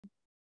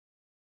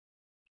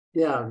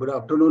Yeah, good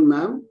afternoon,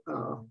 ma'am.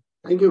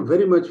 Thank you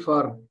very much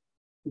for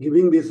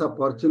giving this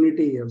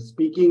opportunity of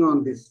speaking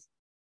on this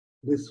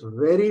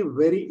very,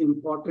 very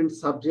important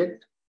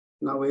subject.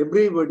 Now,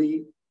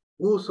 everybody,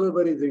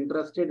 whosoever is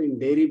interested in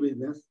dairy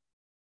business,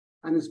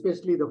 and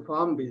especially the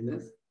farm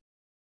business,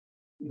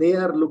 they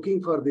are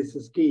looking for this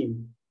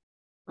scheme.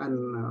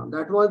 And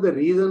that was the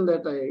reason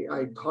that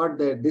I thought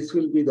that this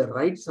will be the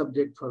right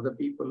subject for the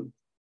people,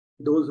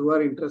 those who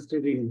are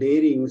interested in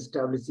dairying,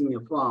 establishing a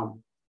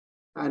farm,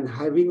 and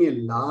having a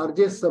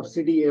largest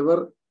subsidy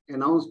ever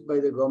announced by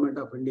the government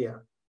of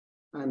India.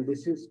 And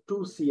this is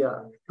 2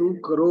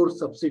 crore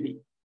subsidy.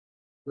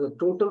 The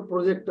total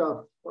project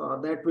of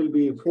that will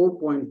be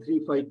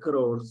 4.35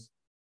 crores.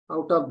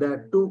 Out of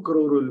that, 2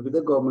 crore will be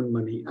the government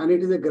money, and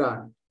it is a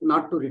grant,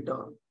 not to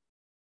return.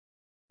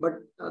 But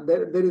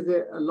there is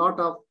a lot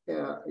of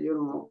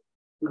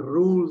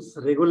rules,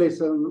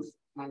 regulations,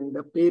 and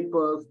the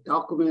papers,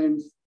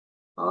 documents.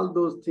 All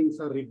those things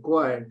are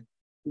required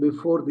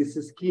before this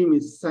scheme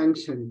is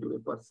sanctioned to a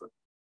person.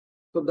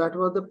 So that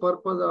was the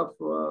purpose of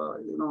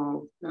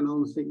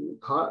announcing,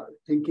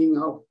 thinking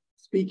of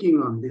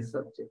speaking on this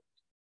subject.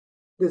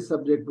 This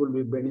subject will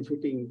be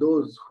benefiting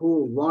those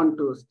who want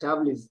to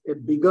establish a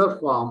bigger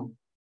farm,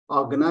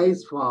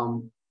 organized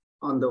farm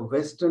on the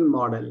Western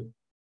model.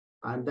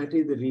 And that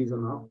is the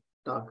reason of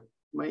talk,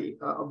 my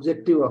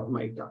objective of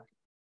my talk.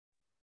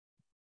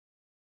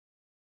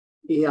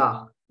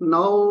 Yeah,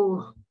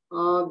 now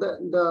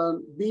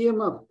the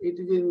BMF, it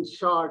is in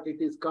short,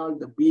 it is called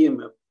the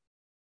BMF.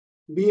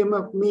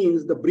 BMF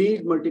means the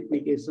breed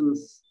multiplication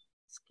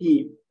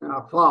scheme,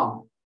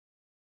 farm.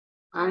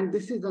 And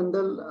this is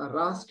under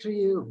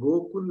Rashtriya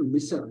Gokul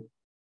Mission,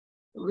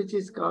 which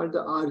is called the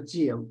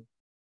RGM.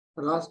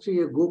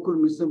 Rashtriya Gokul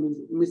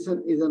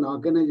Mission is an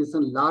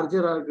organization,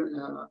 larger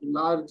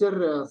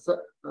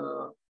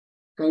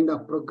kind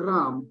of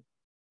program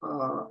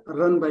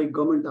run by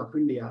Government of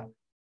India,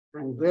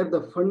 and where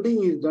the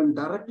funding is done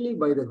directly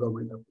by the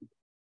Government of India.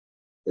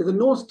 There is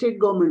no state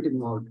government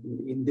involved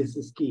in this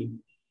scheme.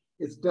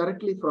 It's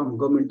directly from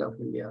Government of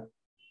India,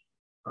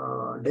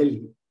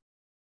 Delhi.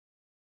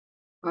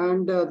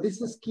 And this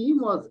scheme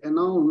was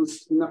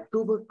announced in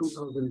October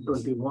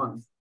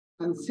 2021.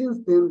 And since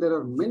then, there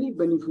are many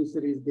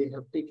beneficiaries. They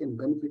have taken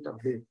benefit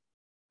of this.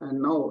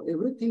 And now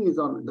everything is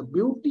on. The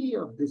beauty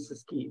of this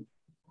scheme,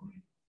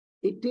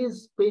 it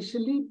is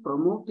specially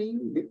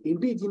promoting the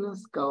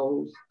indigenous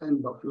cows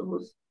and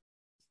buffaloes.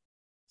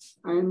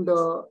 And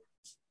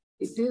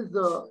it is,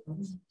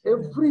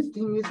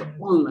 everything is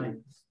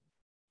online.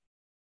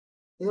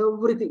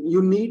 Everything.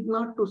 You need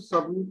not to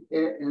submit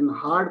a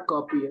hard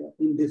copy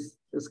in this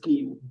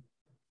scheme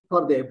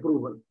for the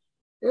approval.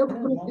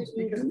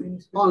 Everything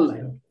is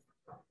online.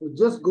 You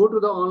just go to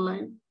the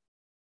online,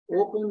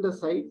 open the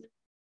site,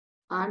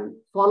 and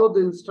follow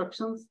the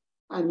instructions,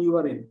 and you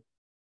are in.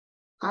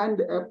 And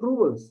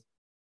approvals.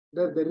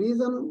 The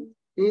reason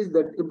is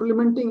that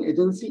implementing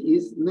agency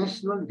is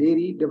National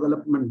Dairy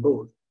Development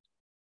Board.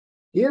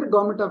 Here,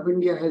 Government of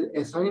India has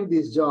assigned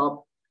this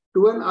job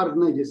to an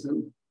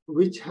organization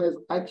which has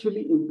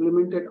actually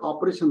implemented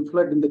Operation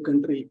Flood in the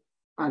country.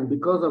 And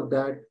because of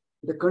that,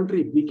 the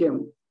country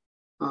became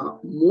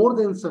more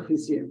than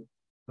sufficient,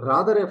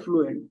 rather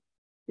affluent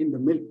in the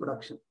milk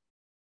production.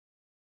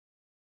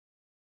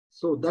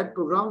 So that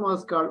program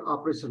was called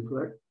Operation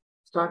Flood,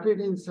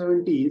 started in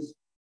 70s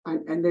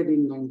and ended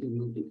in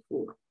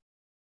 1994.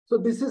 So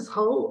this is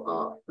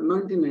how,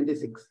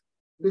 1996,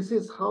 this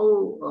is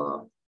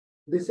how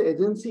this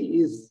agency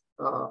is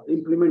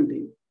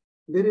implementing.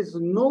 There is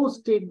no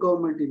state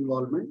government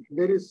involvement.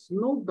 There is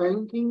no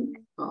banking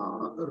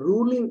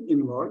ruling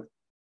involved.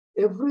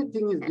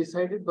 Everything is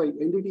decided by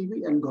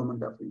NDDB and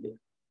Government of India.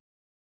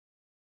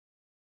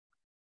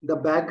 The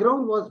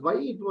background was why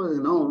it was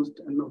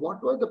announced and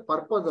what was the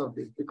purpose of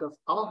this. Because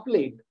of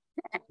late,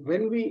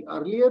 when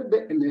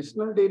the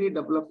National Dairy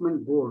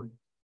Development Board,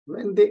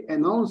 when they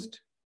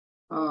announced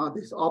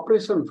this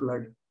Operation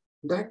Flood,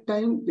 that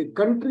time the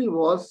country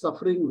was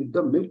suffering with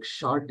the milk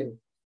shortage.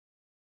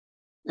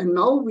 And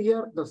now we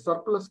are the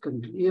surplus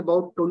country.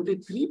 About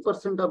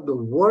 23% of the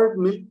world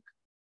milk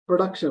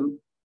production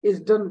is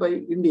done by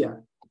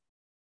India.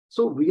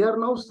 So we are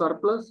now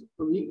surplus.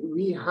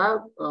 We have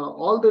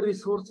all the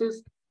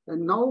resources.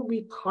 And now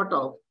we thought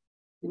of,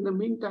 in the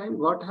meantime,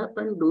 what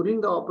happened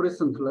during the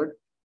Operation Flood,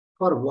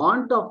 for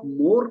want of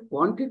more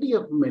quantity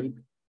of milk,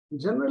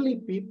 generally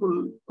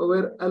people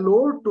were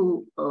allowed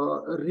to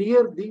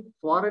rear the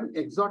foreign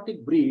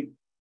exotic breed,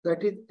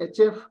 that is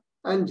HF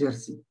and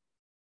Jersey.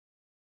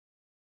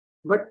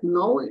 But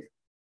now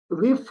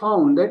we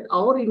found that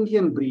our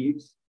Indian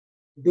breeds,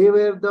 they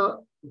were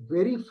the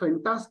very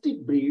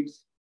fantastic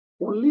breeds.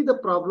 Only the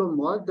problem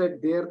was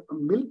that their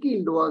milk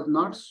yield was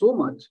not so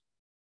much.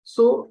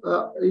 So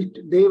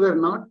they were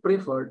not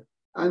preferred,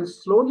 and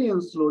slowly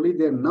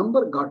their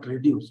number got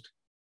reduced.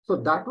 So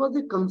that was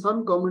the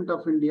concern. Government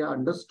of India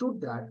understood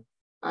that.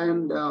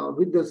 And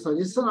with the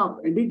suggestion of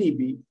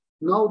NDDB,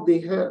 now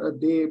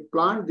they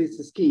planned this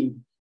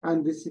scheme,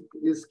 and this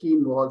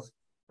scheme was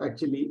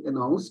actually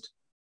announced.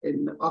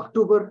 in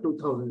October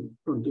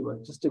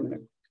 2021. Just a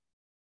minute.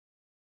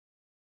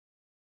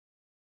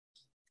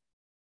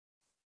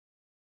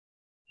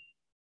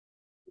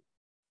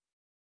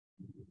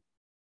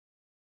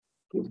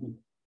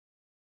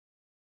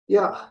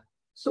 Yeah.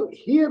 So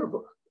here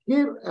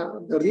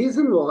the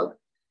reason was,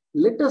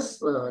 let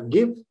us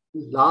give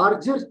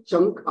larger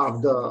chunk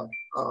of the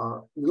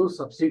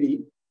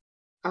subsidy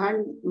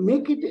and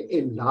make it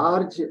a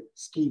large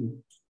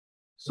scheme.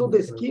 So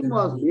the scheme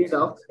was made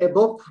of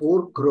above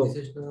 4 crore.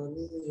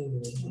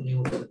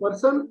 A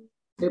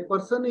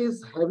person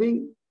is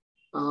having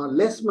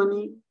less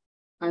money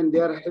and they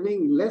are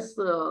having less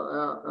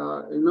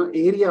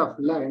area of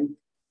land.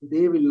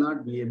 They will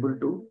not be able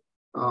to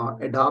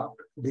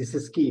adopt this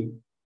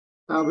scheme.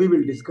 We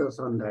will discuss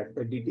on that,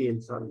 the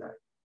details on that.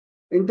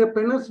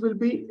 Entrepreneurs will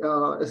be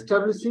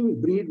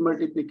establishing breed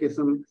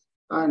multiplication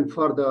and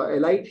for the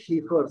elite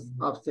heifers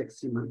of sex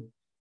semen.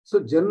 So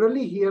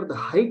generally here the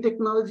high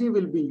technology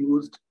will be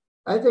used.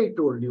 As I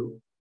told you,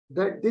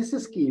 that this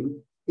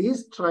scheme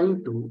is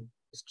trying to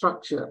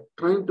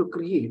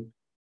create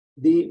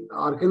the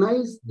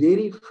organized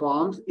dairy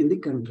farms in the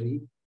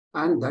country,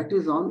 and that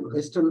is on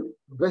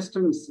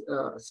Western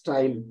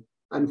style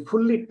and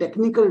fully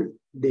technical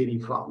dairy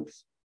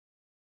farms.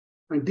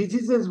 And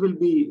diseases will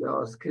be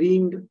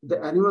screened.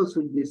 The animals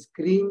will be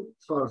screened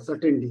for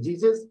certain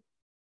diseases,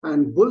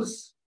 and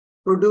bulls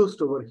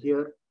produced over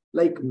here,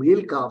 like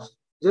male calves.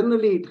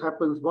 Generally, it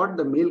happens what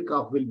the male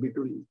calf will be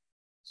doing.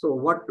 So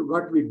what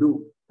we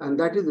do, and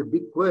that is a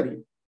big query.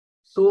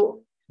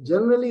 So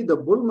generally, the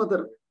bull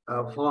mother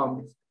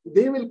farms,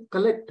 they will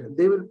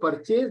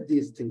purchase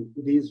these things,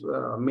 these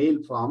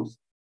male farms,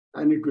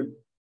 and it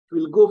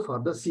will go for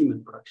the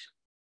semen production.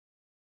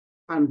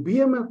 And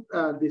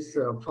BMF, this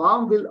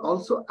farm will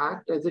also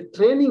act as a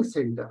training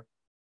center.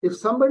 If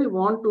somebody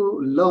want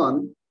to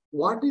learn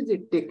what is a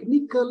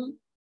technical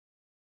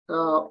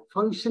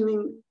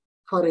functioning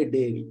for a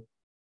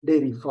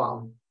dairy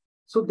farm,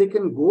 so they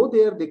can go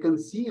there, they can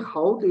see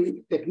how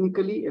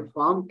technically a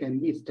farm can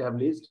be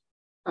established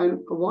and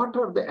what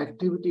are the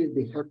activities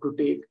they have to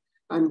take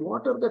and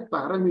what are the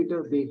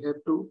parameters they have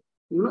to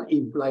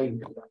imply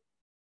into that.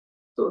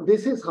 So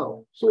this is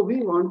how. So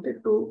we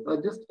wanted to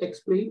just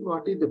explain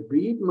what is the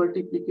breed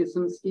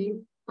multiplication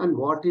scheme and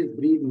what is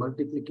breed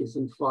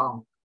multiplication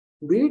farm.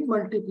 Breed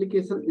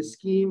multiplication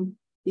scheme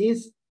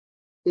is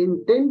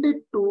intended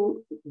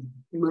to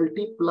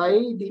multiply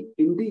the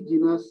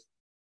indigenous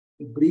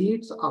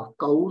breeds of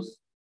cows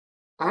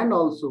and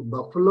also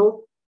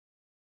buffalo.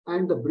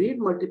 And the breed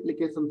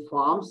multiplication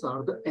farms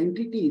are the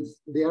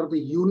entities, they are the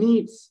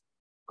units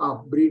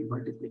of breed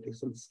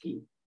multiplication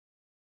scheme.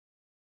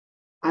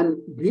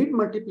 And breed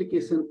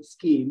multiplication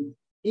scheme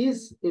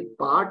is a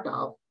part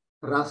of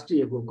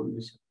Rashtriya Gokul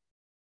Mission.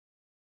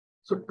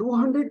 So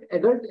 200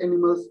 adult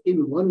animals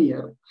in 1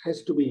 year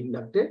has to be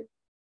inducted.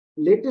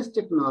 Latest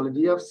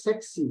technology of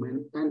sex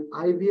semen and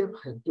IVF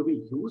has to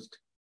be used.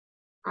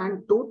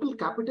 And total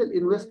capital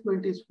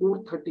investment is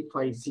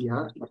 435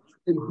 CR.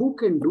 And who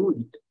can do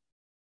it?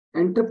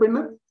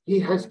 Entrepreneur, he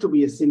has to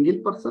be a single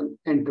person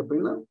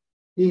entrepreneur.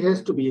 He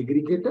has to be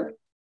aggregator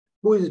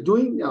who is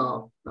doing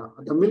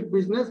the milk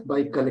business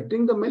by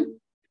collecting the milk,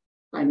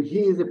 and he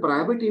is a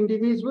private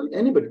individual,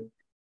 anybody.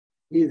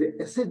 He is a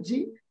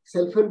SHG,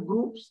 self-help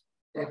groups,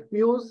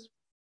 FPOs,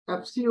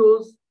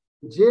 FCOs,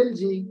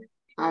 JLG,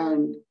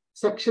 and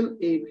Section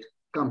 8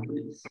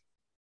 companies.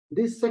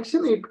 These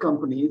Section 8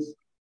 companies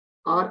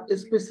are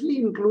especially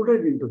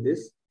included into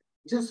this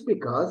just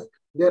because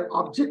their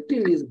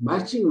objective is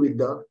matching with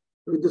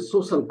the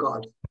social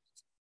cause.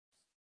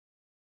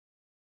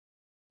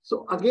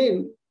 So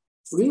again,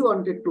 we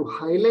wanted to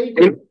highlight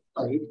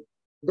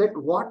that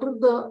what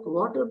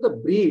are the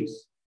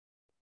breeds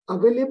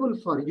available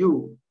for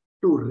you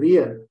to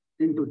rear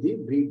into the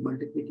breed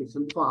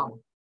multiplication farm.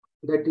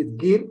 That is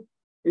Gir,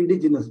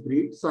 indigenous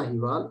breed,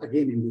 Sahiwal,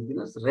 again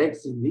indigenous, Red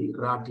Sindhi,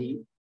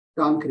 Rathi,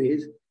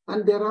 Kankrej,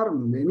 and there are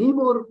many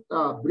more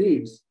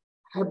breeds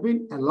have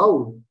been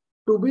allowed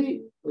to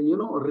be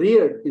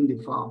reared in the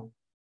farm,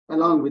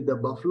 along with the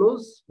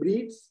buffaloes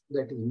breeds,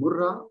 that is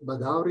Murra,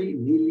 Badauri,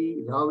 Nili,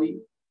 Ravi.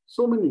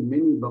 So many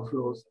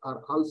buffaloes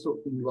are also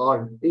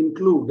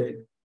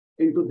included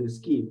into the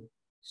scheme.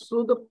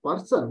 So the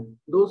person,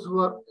 those who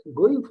are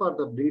going for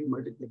the breed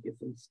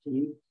multiplication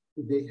scheme,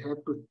 they have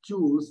to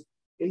choose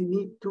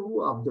any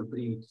 2 of the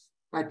breeds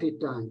at a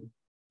time.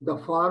 The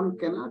farm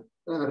cannot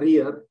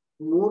rear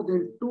more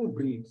than 2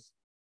 breeds.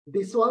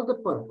 This was the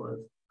purpose,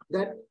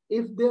 that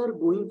if they are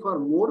going for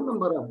more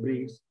number of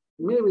breeds,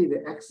 maybe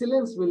the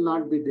excellence will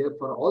not be there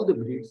for all the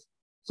breeds.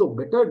 So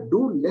better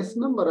do less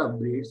number of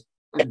breeds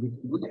and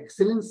become an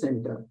excellence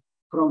center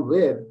from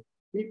where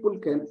people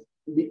can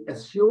be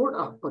assured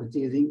of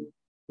purchasing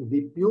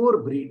the pure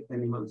breed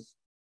animals,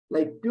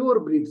 like pure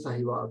breed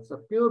Sahiwals,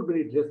 pure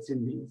breed Red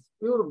Sindhis,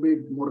 pure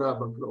breed Murra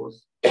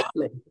buffaloes.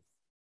 Like,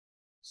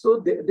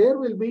 so there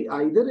will be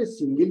either a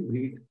single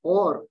breed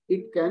or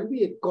it can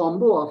be a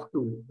combo of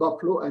 2,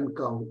 buffalo and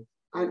cow.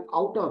 And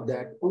out of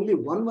that, only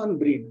one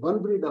breed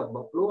of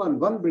buffalo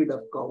and 1 breed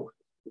of cow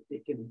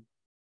taken.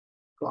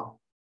 Wow.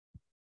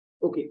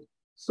 Okay.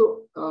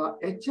 So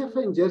HF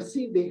and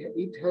Jersey,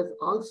 it has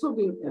also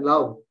been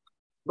allowed,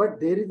 but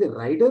there is a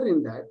rider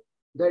in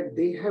that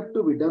they have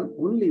to be done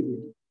only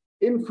with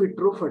in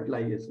vitro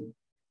fertilization.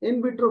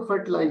 In vitro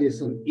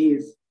fertilization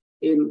is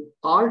in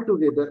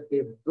altogether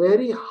a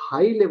very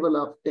high level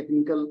of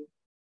technical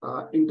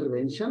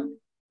intervention,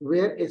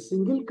 where a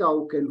single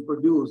cow can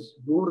produce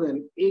more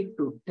than 8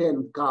 to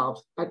 10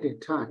 calves at a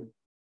time.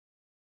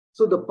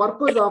 So the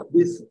purpose of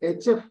this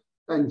HF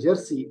and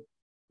Jersey,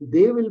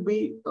 they will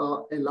be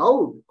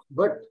allowed,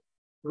 but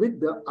with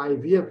the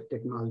IVF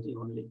technology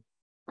only.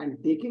 And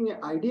taking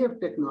an IDF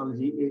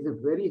technology is a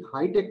very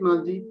high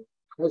technology,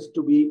 has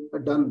to be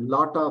done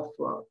lot of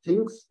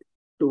things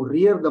to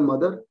rear the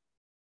mother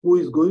who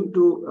is going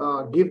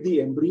to give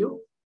the embryo.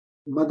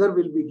 Mother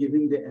will be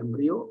giving the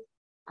embryo,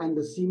 and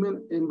the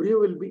semen embryo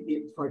will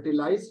be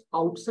fertilized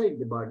outside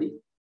the body.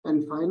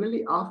 And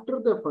finally, after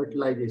the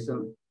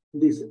fertilization,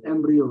 this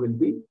embryo will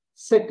be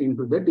set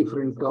into the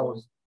different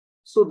cows.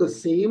 So the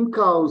same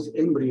cow's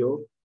embryo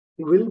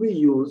will be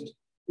used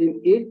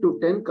in 8 to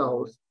 10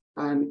 cows,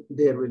 and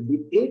there will be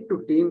 8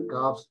 to 10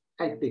 calves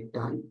at a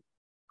time,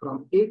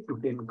 from 8 to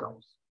 10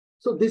 cows.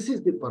 So this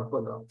is the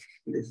purpose of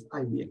this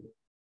IVF.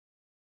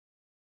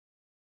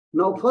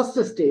 Now,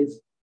 first stage,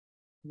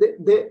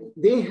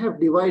 they have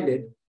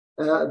divided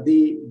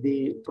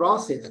the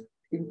process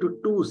into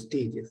 2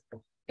 stages.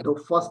 The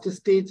first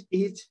stage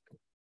is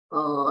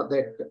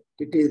that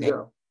it is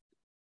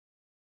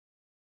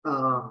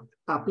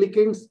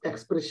applicant's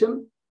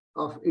expression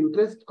of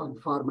interest on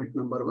format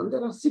number 1.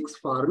 There are 6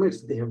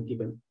 formats they have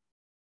given.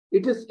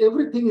 It is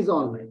everything is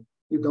online.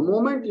 The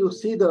moment you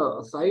see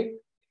the site,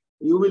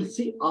 you will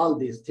see all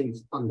these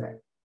things on that.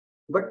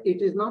 But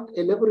it is not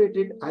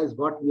elaborated as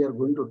what we are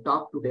going to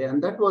talk today,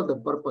 and that was the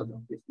purpose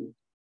of this meeting.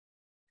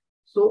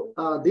 So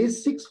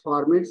these 6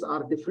 formats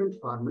are different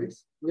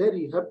formats where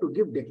you have to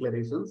give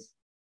declarations,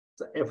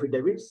 so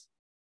affidavits,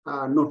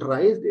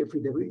 notarized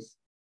affidavits,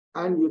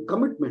 and your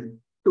commitment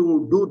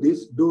to do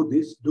this, do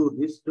this, do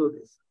this, do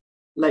this,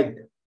 like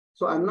that.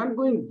 So I'm not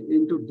going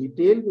into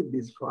detail with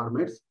these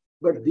formats,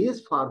 but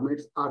these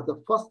formats are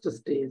the first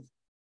stage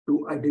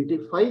to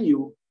identify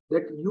you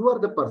that you are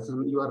the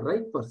person, you are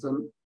right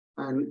person,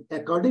 and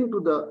according to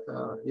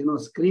the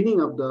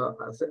screening of the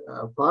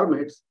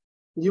formats,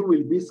 you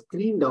will be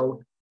screened out.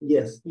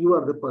 Yes, you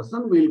are the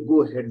person. We'll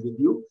go ahead with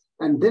you,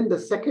 and then the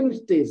second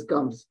stage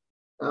comes.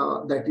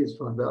 That is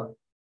for the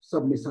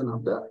submission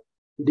of the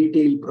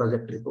detailed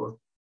project report.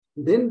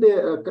 Then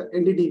the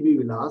NDDB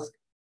will ask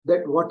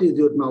that what is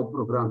your now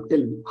program? Tell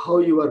me how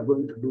you are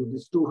going to do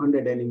this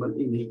 200 animal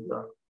in a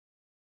year.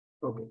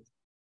 Okay.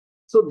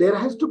 So there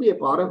has to be a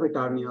power of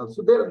attorney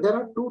also. There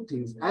are 2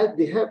 things. As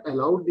they have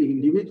allowed the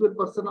individual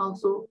person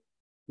also,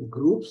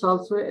 groups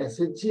also,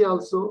 SHG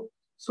also.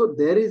 So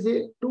there is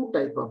a 2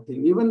 type of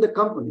thing, even the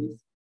companies.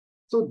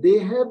 So they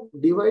have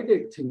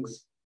divided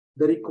things,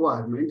 the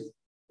requirements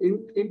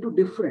into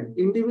different.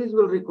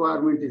 Individual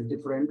requirement is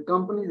different,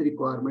 company's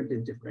requirement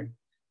is different.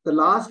 The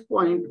last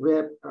point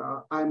where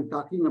I'm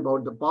talking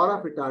about the power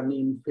of attorney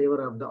in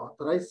favor of the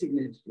authorized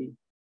signatory,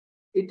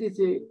 it is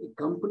a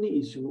company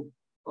issue,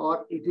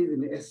 or it is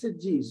an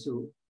SHG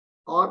issue,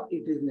 or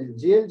it is a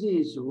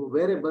JLG issue,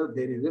 wherever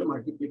there is a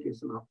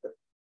multiplication of the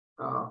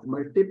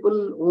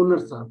multiple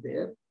owners are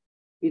there.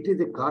 It is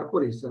a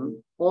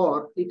corporation,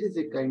 or it is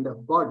a kind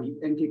of body,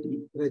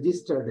 entity,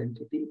 registered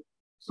entity.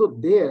 So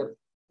there,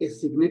 a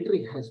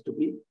signatory has to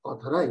be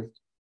authorized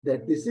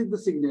that this is the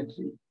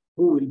signatory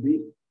who will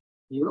be,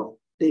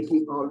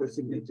 taking all the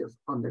signatures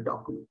on the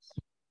documents.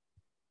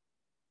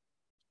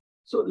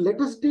 So let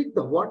us take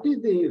what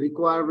is the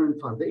requirement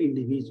for the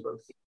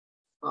individuals.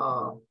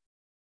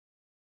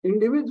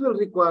 Individual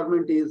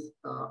requirement is,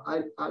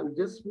 I'll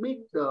just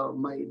make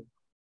my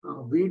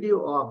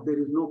video of, there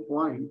is no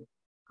point,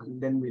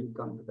 and then we'll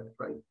come to that,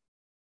 right?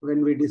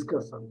 When we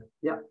discuss on that.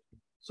 Yeah.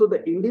 So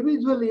the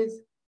individual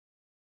is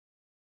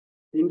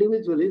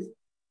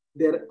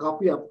their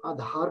copy of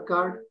Aadhaar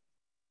card,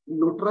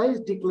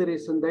 notarized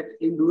declaration that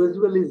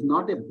individual is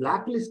not a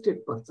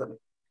blacklisted person,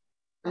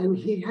 and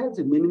he has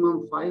a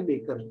minimum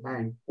 5-acre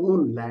land,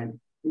 own land,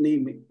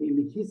 name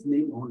in his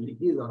name only,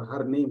 his or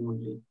her name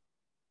only,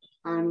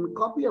 and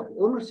copy of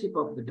ownership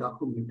of the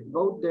document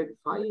about that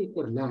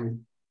 5-acre land.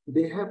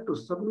 They have to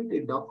submit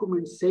a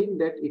document saying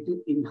that it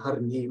is in her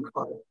name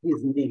or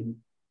his name,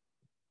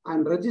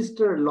 and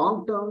register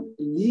long-term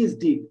lease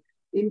deed.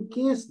 In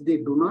case they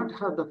do not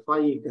have the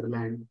 5-acre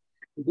land,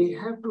 they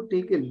have to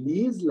take a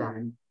lease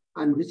land,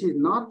 and which is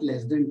not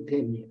less than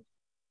 10 years.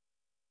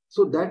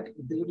 So that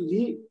the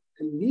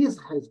lease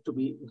has to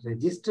be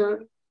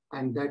registered,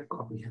 and that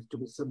copy has to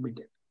be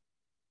submitted.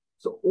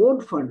 So own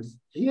funds,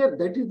 here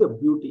that is the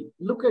beauty.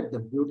 Look at the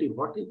beauty.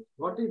 What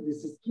is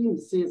this scheme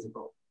says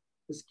about?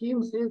 The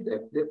scheme says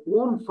that the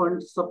own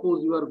funds,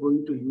 suppose you are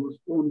going to use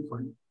own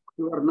fund,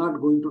 you are not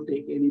going to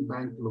take any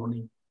bank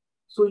loaning.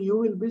 So you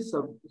will be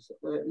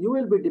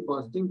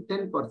depositing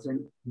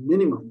 10%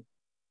 minimum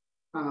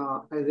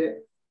as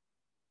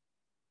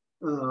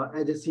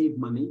a seed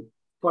money,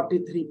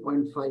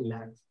 43.5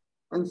 lakhs.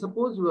 And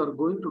suppose you are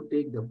going to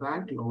take the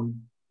bank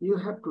loan, you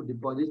have to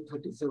deposit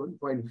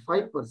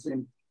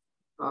 37.5%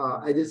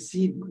 as a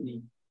seed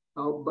money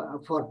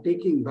for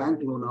taking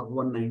bank loan of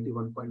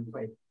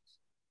 191.5.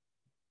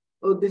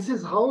 So this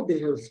is how they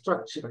have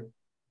structured,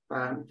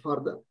 and for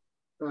the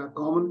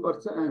common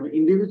person,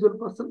 individual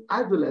person,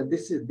 as well as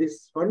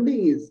this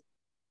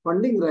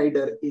funding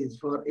rider is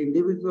for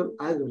individual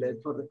as well as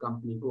for the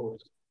company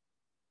goals.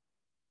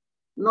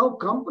 Now,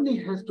 company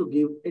has to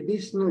give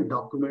additional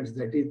documents,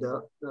 that is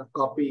the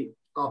copy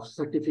of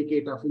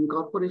certificate of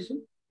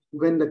incorporation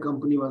when the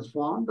company was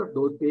formed, or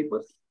those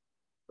papers,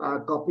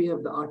 a copy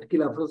of the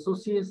article of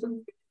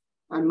association,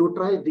 and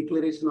notarized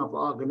declaration of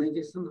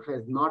organization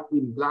has not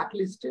been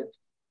blacklisted,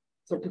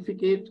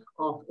 certificate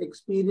of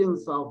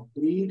experience of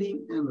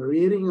breeding and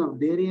rearing of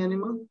dairy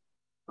animals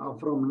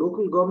from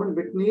local government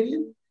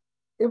veterinarian.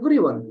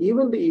 Everyone,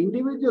 even the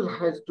individual,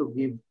 has to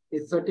give a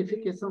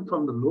certification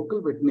from the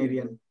local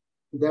veterinarian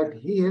that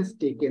he has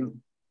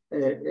taken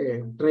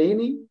a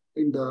training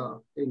in the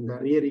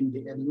rearing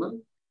the animal,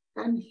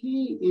 and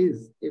he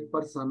is a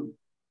person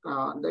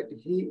that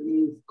he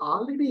is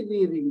already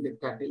rearing the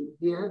cattle.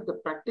 He has the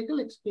practical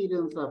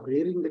experience of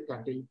rearing the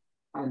cattle,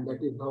 and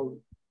that is how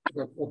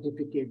the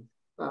certificate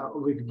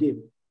will give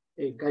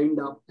a kind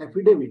of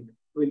affidavit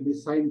will be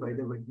signed by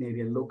the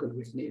veterinarian, local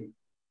veterinarian,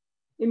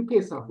 in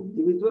case of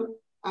individual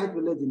as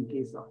well as in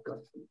case of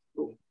company.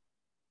 So,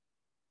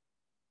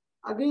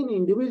 again,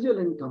 individual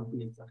and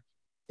companies are.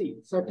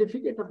 See,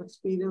 certificate of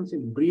experience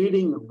in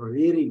breeding of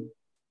rearing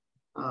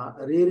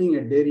a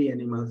dairy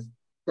animals,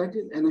 that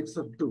is Annex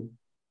 2.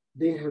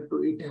 They have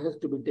to, it has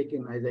to be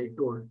taken, as I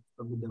told,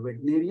 with the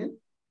veterinarian.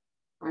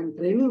 And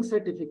training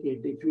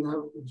certificate, if you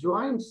have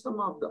joined some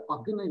of the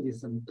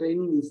organization,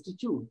 training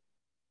institute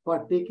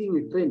for taking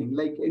a training,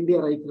 like India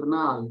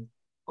Karnataka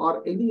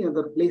or any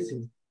other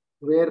places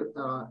where,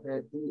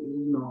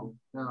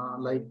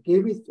 like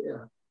KVC,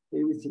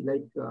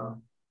 like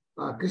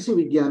Krishi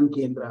Vigyan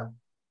Kendra.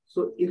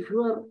 So if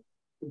you are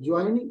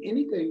joining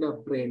any kind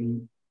of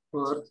training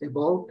for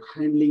about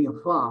handling a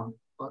farm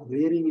or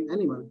rearing an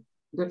animal,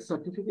 that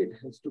certificate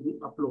has to be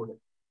uploaded.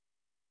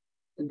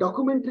 A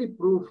documentary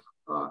proof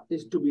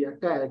is to be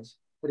attached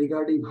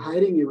regarding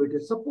hiring a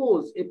veterinarian.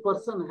 Suppose a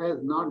person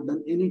has not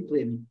done any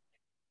training.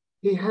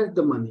 He has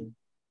the money.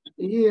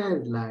 He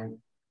has land.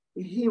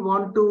 He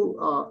want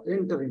to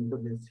enter into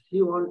this.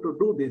 He want to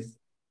do this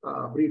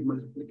breed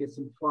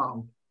multiplication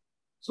farm.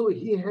 So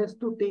he has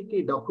to take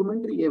a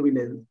documentary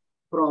evidence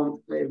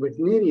from a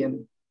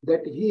veterinarian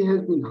that he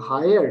has been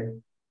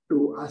hired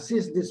to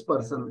assist this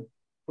person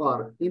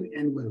for in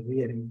animal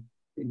rearing,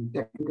 in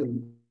technical.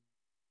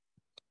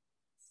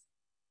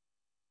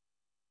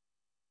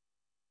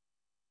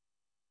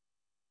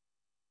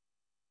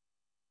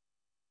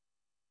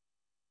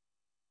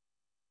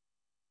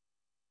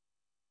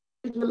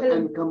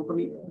 And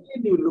company,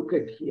 again you look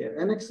at here,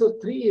 Annex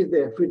 3 is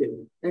the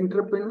affidavit.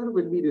 Entrepreneur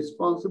will be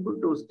responsible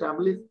to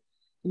establish.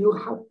 You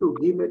have to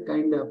give a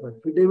kind of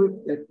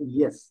affidavit that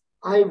yes,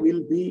 I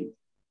will be,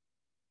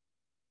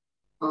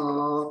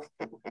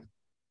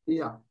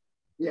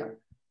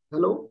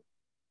 Hello,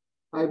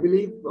 I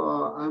believe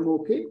I'm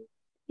okay.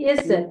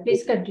 Yes, sir.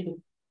 Please continue.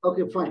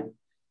 Okay, fine.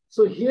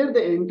 So here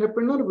the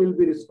entrepreneur will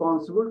be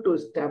responsible to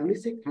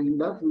establish a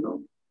kind of,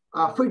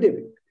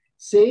 affidavit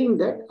saying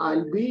that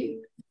I'll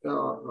be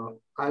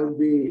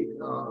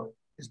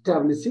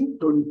establishing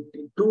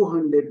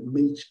 200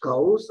 milk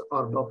cows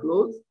or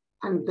buffaloes,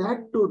 and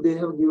that too they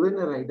have given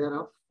a rider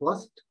of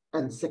first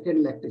and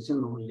second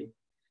lactation only.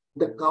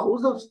 The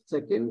cows of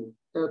second,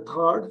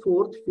 third,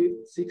 fourth,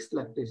 fifth, sixth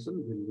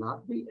lactation will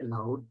not be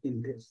allowed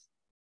in this.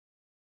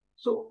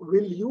 So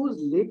we'll use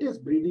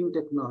latest breeding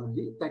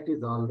technology, that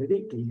is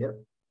already clear.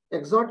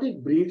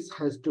 Exotic breeds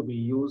has to be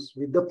used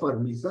with the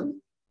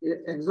permission.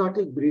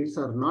 Exotic breeds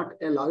are not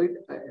allowed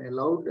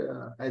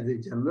as a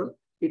general.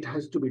 It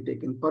has to be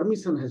taken,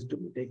 permission has to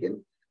be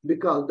taken,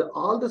 because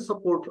all the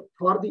support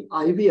for the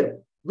IVF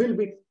will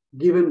be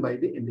given by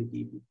the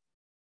NDPP.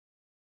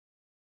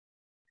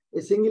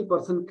 A single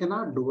person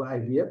cannot do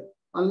IVF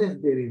unless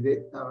there is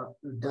a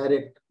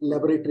direct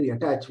laboratory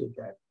attached with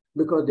that,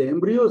 because the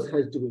embryos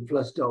has to be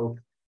flushed out,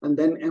 and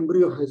then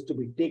embryo has to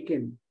be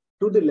taken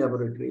to the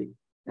laboratory.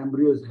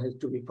 Embryos has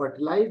to be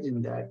fertilized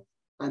in that,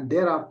 and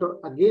thereafter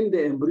again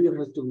the embryo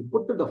has to be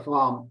put to the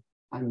farm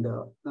and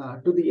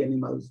to the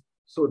animals,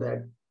 so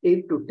that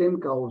 8 to 10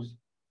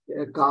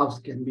 calves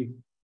can be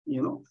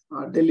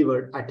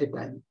delivered at a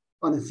time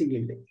on a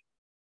single day.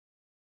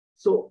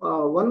 So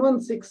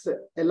 116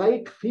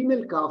 elite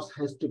female calves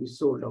has to be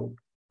sold out,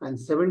 and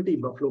 70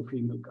 buffalo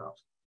female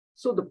calves.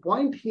 So the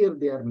point here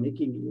they are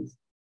making is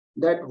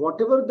that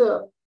whatever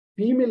the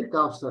female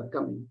calves are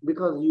coming,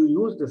 because you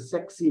use the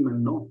sex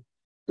semen, no?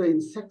 So in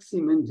sex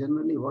semen,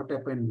 generally what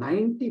happened,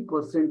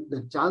 90%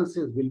 the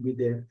chances will be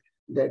there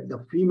that the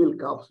female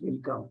calves will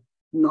come,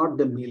 not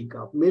the male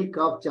calf. Male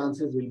calf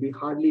chances will be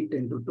hardly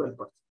 10 to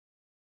 12%.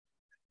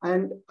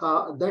 And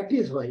that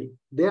is why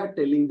they are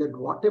telling that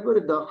whatever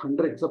the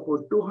 100,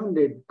 suppose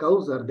 200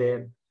 cows are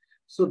there,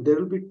 so there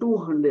will be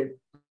 200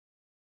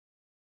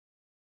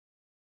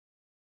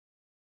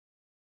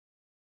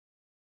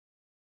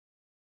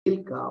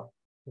 calf,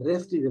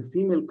 rest is a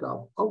female calf.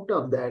 Out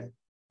of that,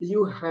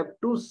 you have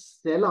to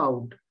sell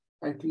out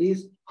at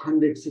least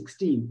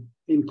 116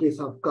 in case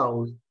of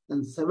cows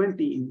and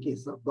 70 in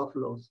case of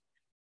buffaloes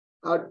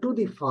to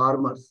the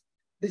farmers.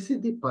 This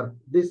is the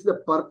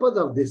purpose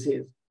of this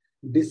is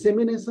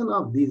dissemination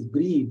of these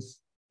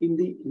breeds in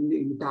the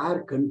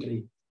entire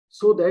country,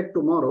 so that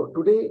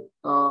today,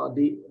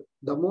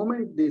 the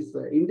moment these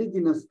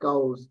indigenous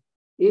cows,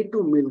 A2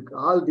 milk,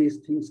 all these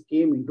things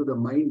came into the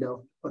mind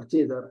of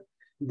purchaser,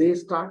 they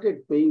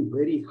started paying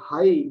very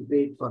high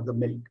rate for the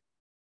milk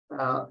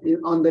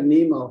on the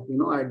name of,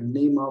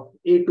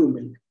 A2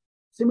 milk.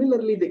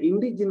 Similarly, the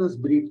indigenous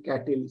breed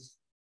cattle's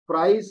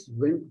price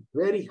went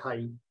very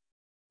high.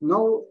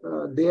 Now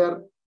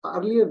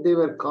earlier they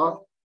were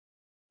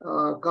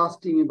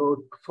costing about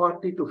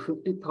 40 to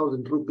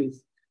 50,000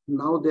 rupees.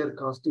 Now they're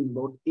costing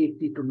about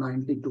 80 to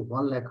 90 to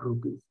 1 lakh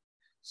rupees.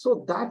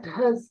 So that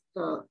has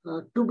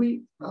to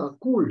be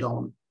cooled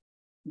down.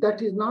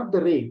 That is not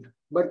the rate,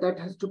 but that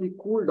has to be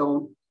cooled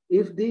down.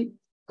 If the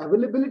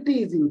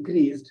availability is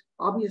increased,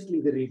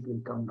 obviously the rate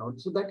will come down.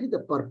 So that is the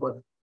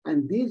purpose.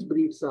 And these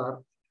breeds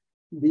are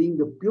being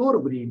the pure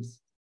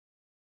breeds.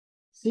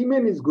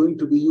 Semen is going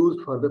to be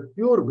used for the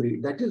pure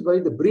breed. That is why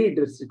the breed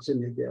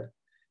restriction is there.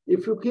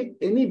 If you keep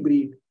any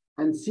breed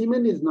and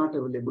semen is not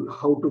available,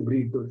 how to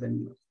breed those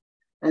animals?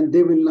 And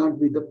they will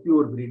not be the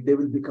pure breed. They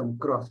will become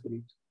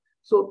crossbreeds.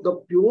 So the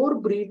pure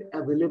breed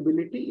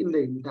availability in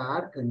the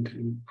entire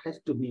country has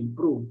to be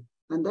improved.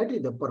 And that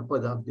is the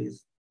purpose of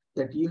this,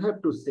 that you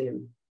have to sell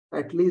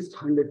at least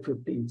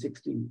 115,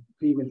 16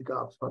 female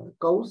calves for the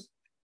cows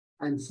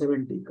and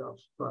 70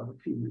 calves for the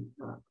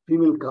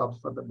female calves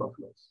for the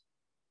buffaloes.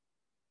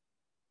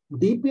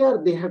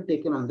 DPR they have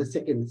taken on the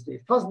second stage.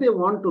 First, they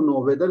want to know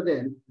whether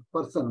the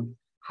person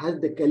has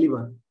the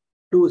caliber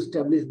to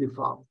establish the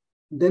farm.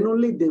 Then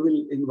only they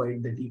will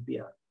invite the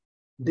DPR.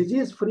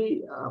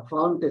 Disease-free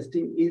farm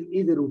testing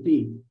is a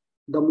routine.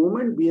 The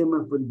moment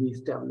BMF will be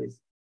established,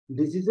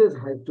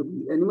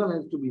 animal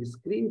has to be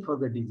screened for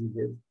the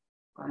diseases,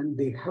 and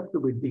they have to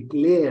be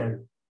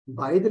declared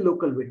by the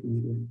local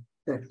veterinarian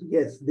that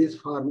yes, this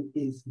farm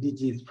is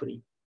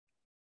disease-free.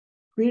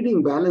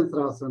 Feeding balanced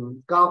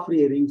ration, calf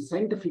rearing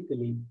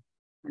scientifically,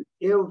 and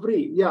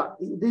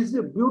this is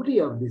the beauty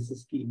of this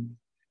scheme.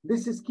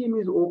 This scheme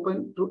is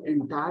open to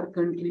entire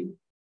country.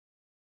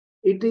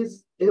 It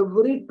is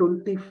every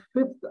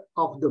 25th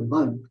of the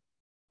month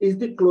is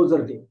the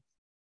closure day.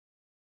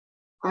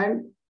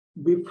 And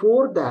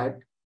before that,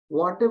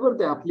 whatever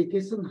the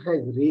application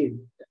has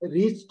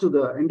reached to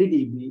the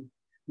NDDB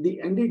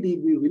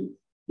will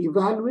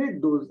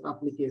evaluate those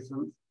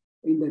applications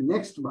in the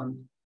next month.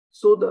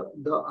 So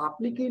the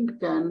applicant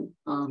can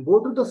go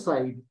to the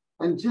site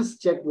and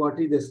just check what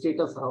is the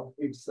status of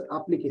its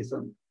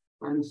application,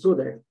 and so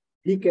that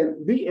he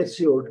can be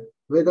assured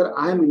whether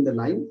I am in the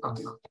line or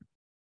not.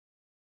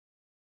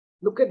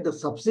 Look at the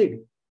subsidy.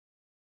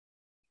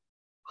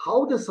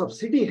 How the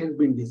subsidy has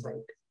been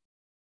decided.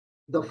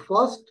 The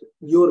first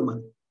year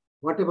month,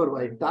 whatever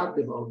I talked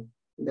about,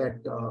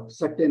 that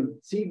certain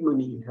seed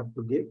money you have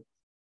to give,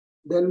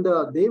 then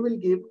they will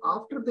give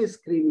after the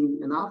screening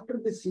and after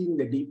the seeing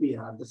the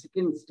DPR, the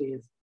second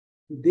stage,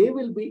 they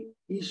will be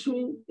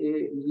issuing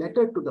a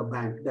letter to the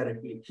bank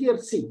directly. Here,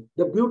 see,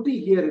 the beauty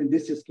here in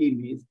this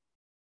scheme is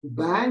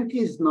bank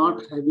is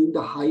not having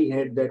the high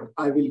head that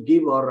I will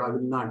give or I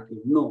will not give.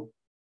 No,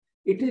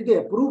 it is the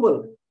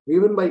approval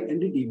given by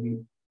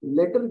NDDB,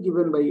 letter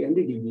given by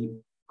NDDB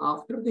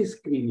after the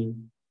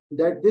screening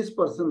that this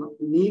person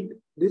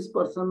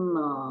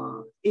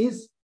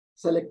is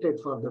selected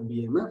for the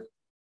BMF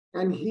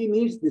and he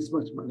needs this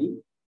much money.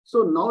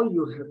 So now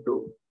you have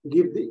to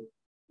give the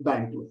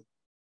bank loan.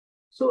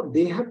 So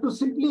they have to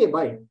simply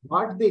abide.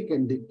 What they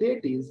can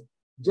dictate is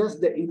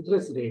just the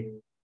interest rate,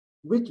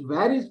 which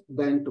varies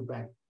bank to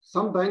bank.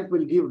 Some bank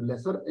will give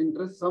lesser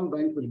interest, some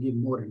bank will give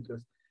more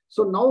interest.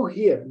 So now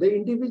here, the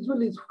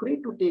individual is free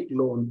to take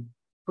loan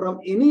from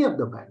any of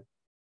the bank.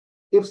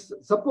 If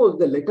suppose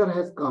the letter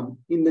has come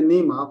in the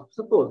name of,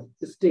 suppose,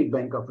 the State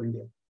Bank of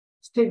India.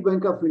 State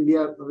Bank of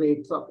India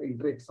rates of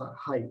interest are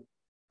high.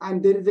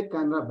 And there is a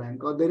Canara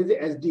Bank or there is a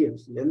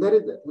SDFC and there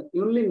is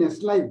only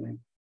nationalized bank.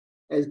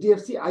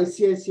 SDFC,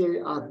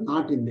 ICICI are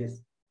not in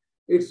this.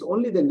 It's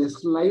only the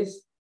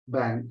nationalized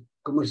bank,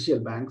 commercial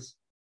banks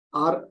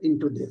are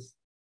into this.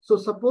 So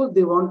suppose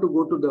they want to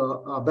go to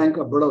the Bank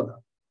of Baroda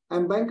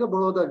and Bank of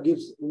Baroda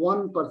gives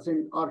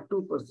 1% or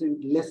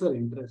 2% lesser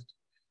interest.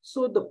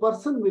 So the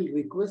person will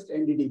request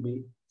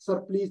NDDB,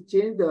 sir, please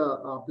change the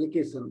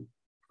application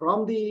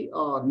from the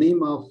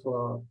name of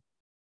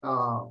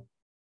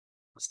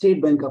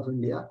State Bank of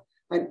India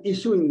and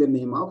issue in the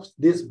name of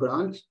this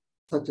branch,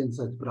 such and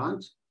such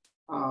branch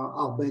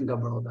of Bank of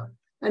Baroda.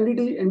 And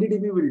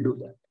NDDB will do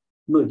that,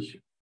 no issue.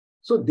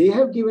 So they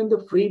have given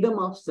the freedom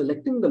of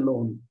selecting the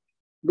loan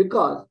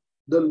because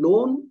the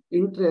loan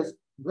interest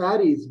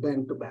varies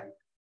bank to bank.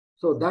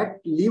 So that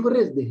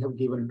leverage they have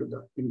given to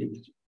the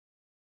individual.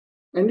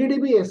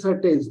 NDDB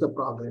ascertains the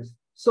progress.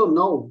 So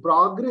now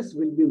progress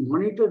will be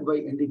monitored by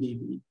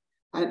NDDB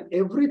and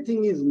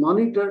everything is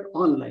monitored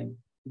online.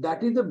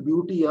 That is the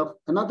beauty of,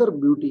 another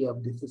beauty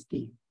of this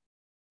scheme,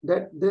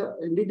 that the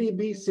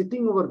NDDB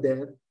sitting over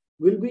there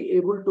will be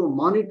able to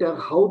monitor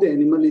how the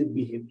animal is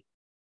behaving.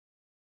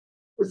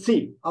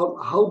 See,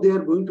 how they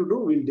are going to do,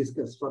 we'll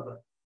discuss further.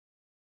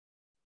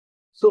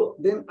 So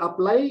then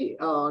apply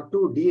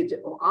to DH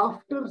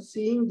after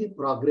seeing the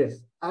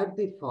progress at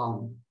the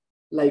farm,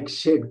 like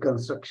shed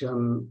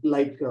construction,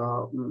 like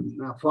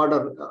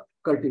fodder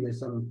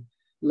cultivation,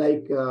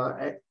 like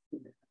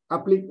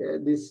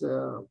this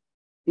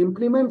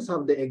implements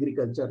of the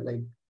agriculture,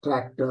 like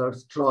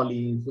tractors,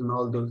 trolleys, and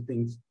all those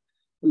things,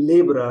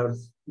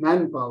 laborers,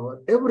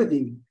 manpower,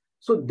 everything.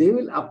 So they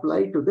will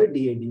apply to the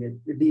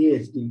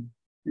DASD,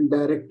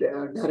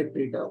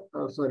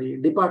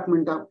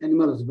 Department of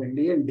Animal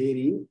Husbandry and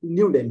Dairy,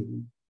 New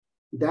Delhi.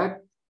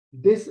 That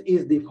this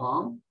is the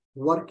farm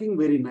working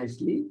very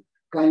nicely.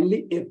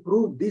 Kindly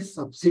approve this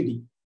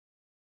subsidy.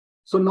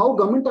 So now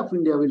Government of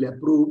India will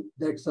approve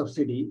that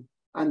subsidy,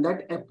 and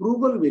that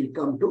approval will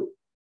come to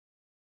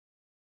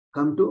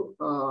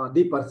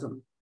the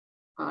person,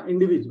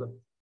 individual,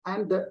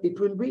 and it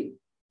will be,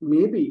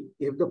 maybe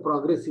if the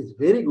progress is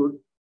very good,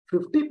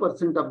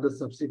 50% of the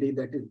subsidy,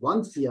 that is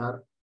 1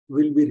 CR,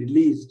 will be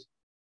released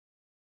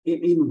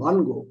in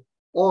one go,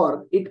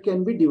 or it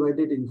can be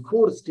divided in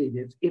 4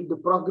 stages if the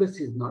progress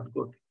is not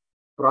good.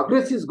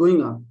 Progress is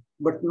going on,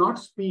 but not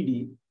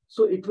speedy,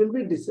 so it will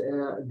be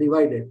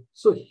divided.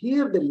 So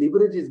here the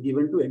leverage is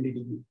given to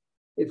NDDB.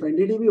 If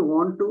NDDB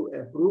want to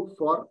approve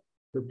for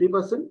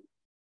 50%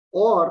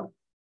 or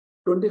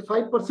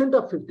 25%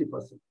 of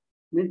 50%,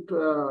 means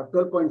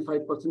 12.5%,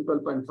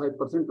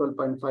 12.5%,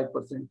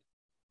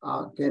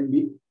 12.5% can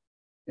be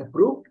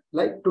approved,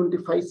 like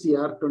 25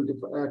 CR,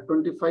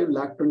 25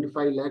 lakh,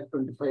 25 lakh,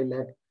 25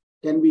 lakh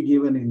can be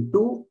given in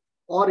 2,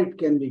 or it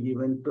can be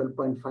given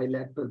 12.5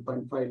 lakh,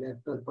 12.5 lakh,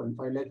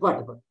 12.5 lakh,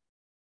 whatever.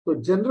 So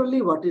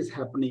generally what is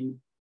happening,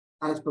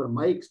 as per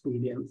my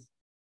experience,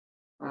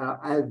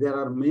 as there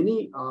are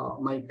many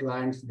my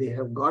clients, they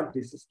have got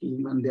this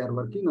scheme and they are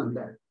working on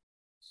that.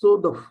 So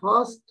the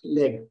first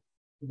leg,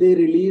 they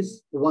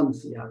release 1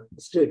 CR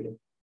straight away.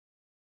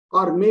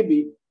 Or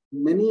maybe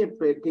many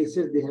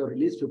cases they have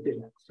released 50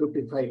 lakhs,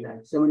 55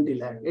 lakhs, 70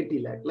 lakh, 80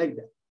 lakh, like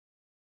that.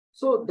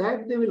 So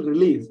that they will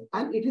release,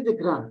 and it is a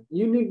grant.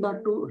 You need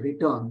not to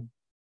return.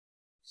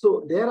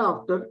 So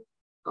thereafter,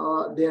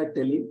 they are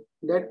telling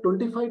that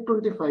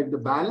 25-25, the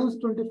balance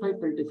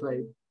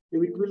 25-25,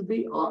 it will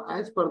be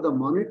as per the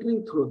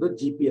monitoring through the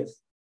GPS.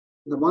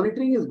 The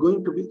monitoring is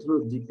going to be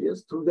through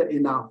GPS, through the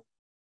ENAF.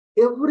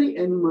 Every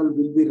animal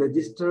will be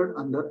registered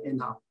under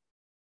ENAF.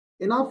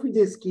 ENAF is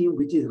a scheme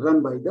which is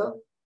run by the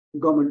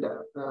government,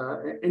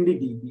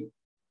 NDDB.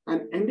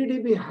 And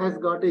NDDB has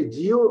got a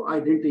geo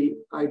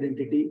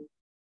identity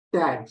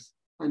tags,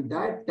 and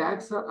that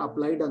tags are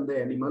applied on the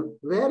animal.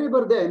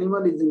 Wherever the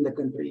animal is in the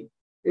country,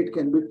 it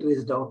can be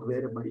traced out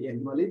where the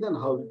animal is and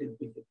how it is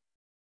behaving.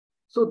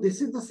 So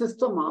this is the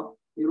system of,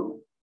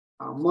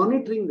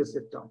 monitoring the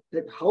system,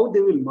 that how they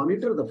will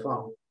monitor the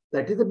farm.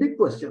 That is a big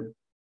question.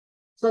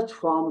 Such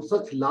farms,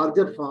 such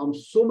larger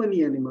farms, so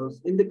many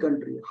animals in the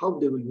country, how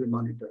they will be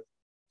monitored.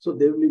 So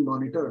they will be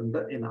monitored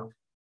under ENAF.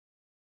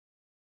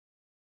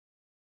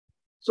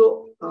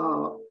 So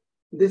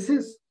this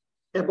is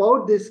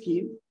about this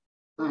scheme,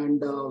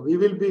 and we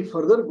will be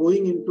further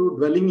dwelling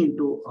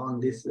into on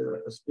this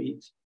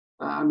speech,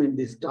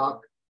 this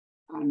talk,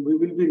 and we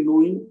will be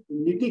knowing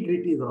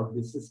nitty-gritties of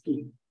this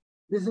scheme.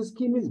 This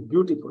scheme is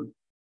beautiful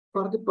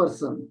for the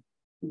person,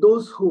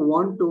 those who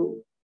want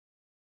to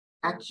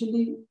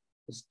actually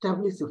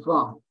establish a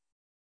farm.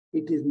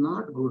 It is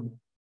not good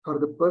for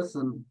the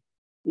person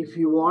if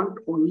you want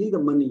only the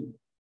money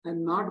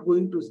and not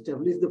going to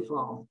establish the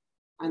farm,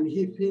 and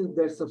he feels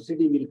that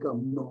subsidy will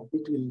come. No,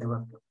 it will never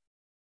come.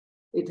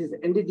 It is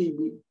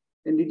NDDB.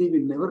 NDDB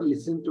will never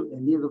listen to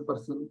any other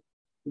person.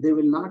 They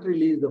will not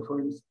release the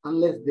funds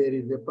unless there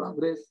is a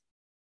progress.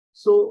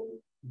 So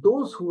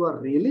those who are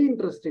really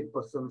interested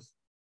persons,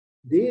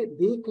 they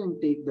can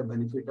take the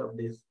benefit of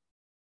this.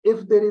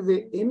 If there is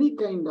any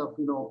kind of,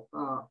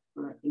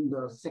 in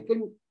the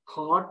second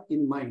thought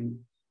in mind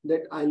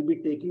that I'll be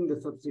taking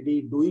the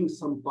subsidy, doing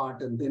some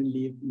part and then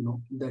leave,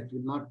 that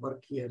will not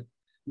work here,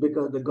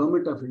 because the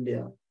Government of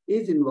India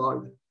is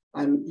involved,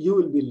 and you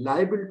will be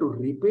liable to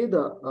repay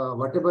the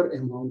whatever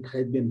amount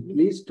has been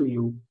released to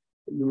you.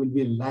 You will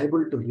be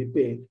liable to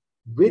repay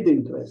with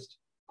interest,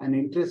 and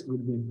interest will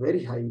be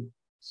very high.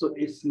 So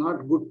it's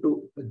not good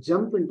to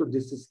jump into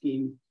this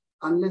scheme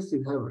unless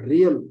you have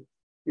real,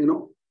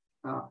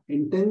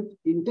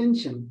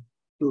 intention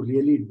to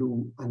really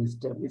do and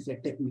establish a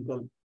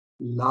technical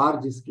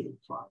large scale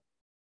farm.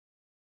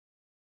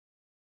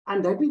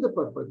 And that is the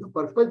purpose. The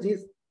purpose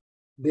is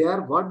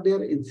what they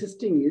are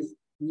insisting is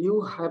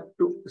you have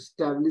to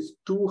establish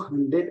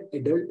 200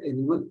 adult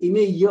animals in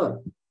a year.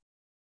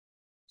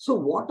 So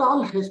what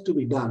all has to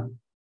be done?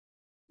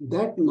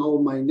 That now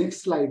my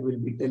next slide will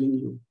be telling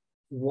you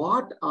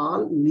what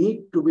all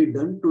need to be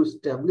done to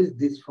establish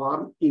this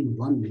farm in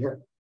 1 year.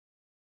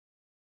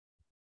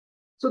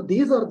 So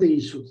these are the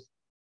issues.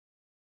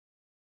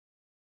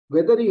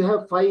 whether you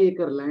have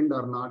 5-acre land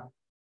or not,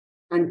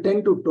 and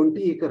 10 to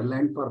 20-acre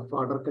land for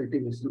fodder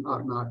cultivation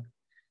or not,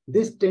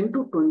 this 10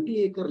 to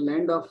 20-acre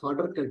land of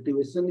fodder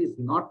cultivation is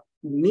not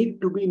need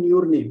to be in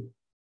your name.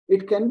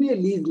 It can be a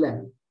lease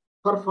land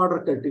for fodder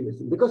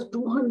cultivation because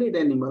 200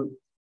 animal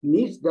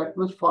needs that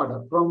much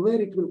fodder. From where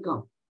it will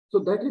come? So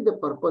that is the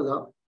purpose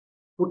of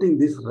putting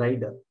this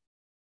rider.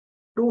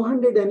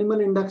 200 animal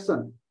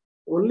induction,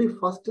 only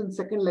first and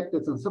second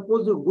lactation.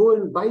 Suppose you go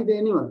and buy the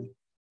animal.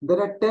 There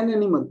are 10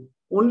 animals.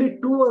 Only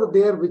 2 are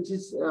there which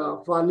is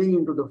falling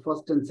into the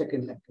first and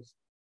second lactation.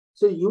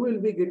 So you will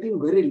be getting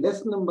very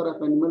less number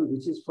of animals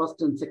which is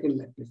first and second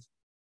lactation.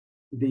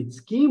 The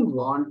scheme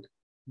want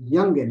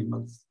young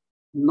animals,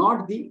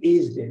 not the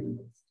aged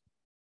animals.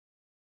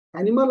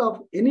 Animal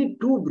of any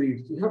 2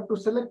 breeds, you have to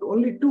select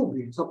only 2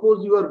 breeds.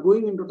 Suppose you are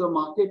going into the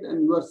market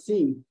and you are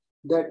seeing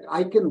that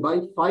I can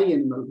buy 5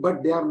 animals,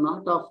 but they are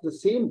not of the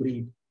same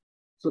breed.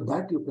 So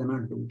that you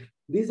cannot do.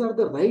 These are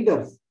the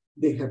riders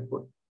they have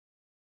put.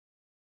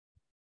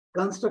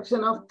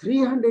 Construction of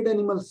 300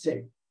 animal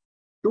shed,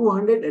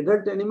 200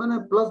 adult animal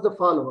and plus the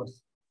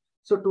followers.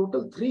 So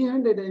total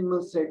 300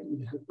 animal shed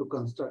you have to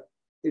construct.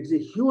 It's a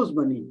huge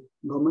money.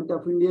 Government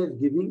of India is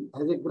giving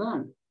as a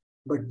grant,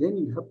 but then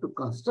you have to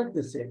construct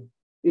the shed.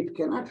 It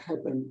cannot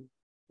happen.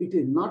 It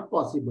is not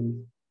possible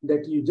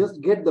that you just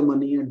get the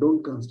money and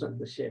don't construct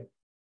the shed.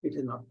 It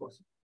is not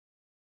possible.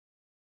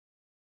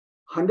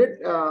 100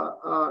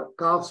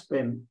 calves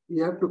pen.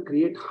 You have to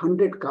create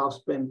 100 calves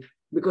pen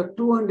because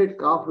 200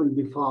 calf will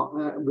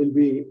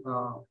be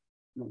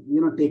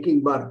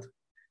taking birth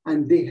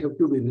and they have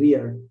to be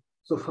reared.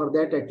 So for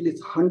that, at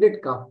least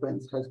 100 calf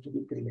pens has to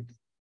be created.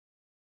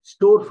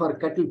 Store for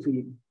cattle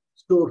feed,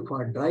 store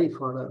for dry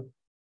fodder,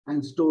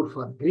 and store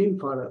for green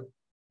fodder,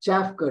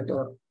 chaff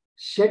cutter,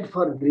 shed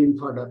for green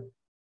fodder,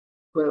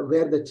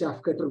 where the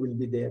chaff cutter will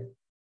be there.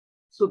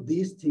 So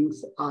these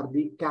things are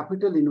the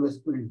capital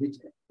investment which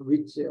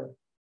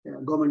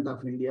Government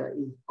of India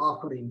is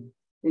offering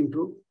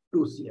into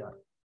 2 CR.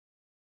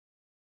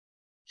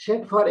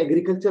 Shed for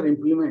agriculture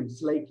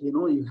implements like,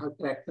 you have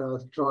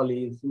tractors,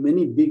 trolleys,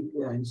 many big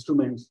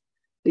instruments,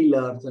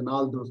 tillers and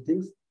all those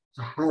things,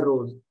 so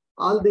harrows,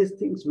 all these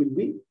things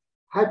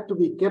have to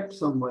be kept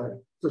somewhere.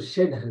 So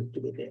shed has to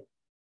be there.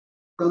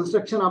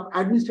 Construction of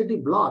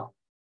administrative block.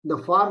 The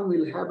farm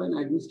will have an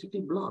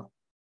administrative block.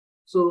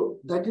 So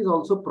that is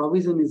also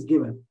provision is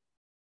given.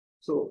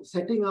 So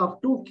setting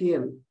of 2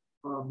 KL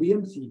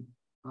BMC,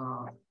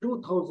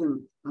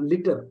 2000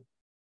 liter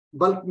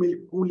bulk milk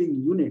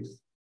cooling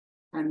units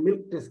and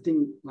milk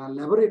testing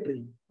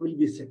laboratory will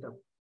be set up.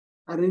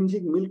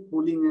 Arranging milk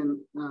cooling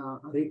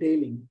and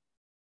retailing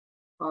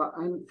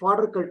and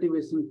fodder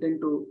cultivation 10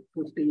 to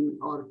 15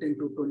 or 10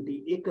 to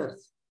 20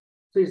 acres.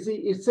 So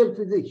itself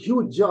is a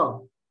huge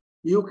job.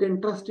 You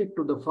can trust it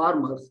to the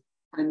farmers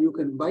and you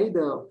can buy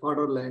the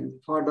fodder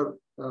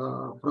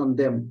from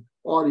them,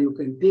 or you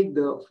can take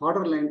the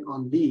fodder land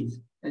on these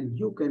and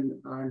you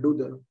can do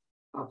the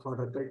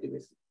fodder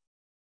cultivation.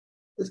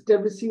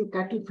 Establishing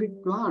cattle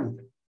feed plant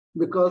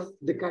because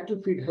the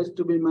cattle feed has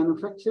to be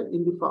manufactured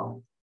in the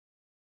farm.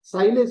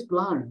 Silage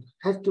plant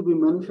has to be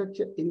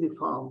manufactured in the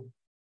farm.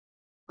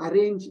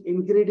 Arrange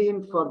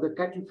ingredients for the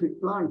cattle feed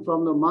plant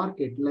from the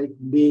market like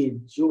maize,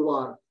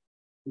 jowar,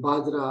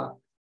 bajra.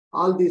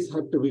 All these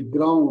have to be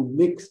ground,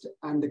 mixed,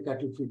 and the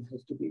cattle feed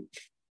has to be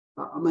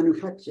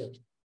manufactured.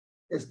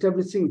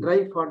 Establishing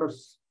dry fodder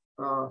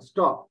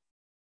stock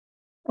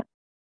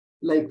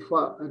like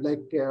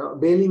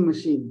baling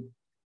machine,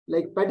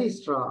 like paddy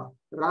straw,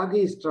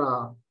 ragi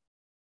straw,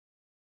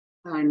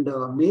 and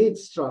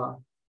maize straw.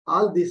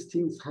 All these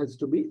things has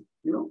to be,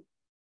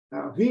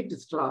 wheat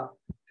straw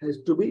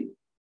has to be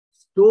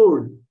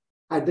stored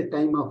at the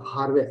time of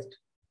harvest.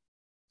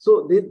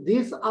 So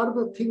these are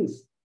the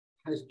things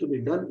has to be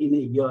done in a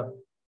year.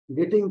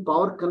 Getting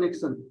power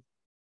connection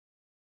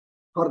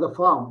for the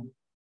farm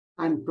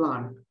and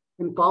plant.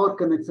 In power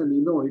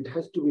connection, it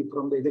has to be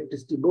from the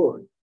electricity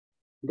board.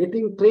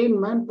 Getting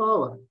trained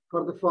manpower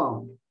for the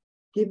farm.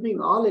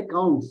 Keeping all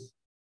accounts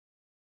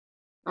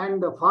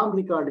and the farm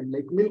recording,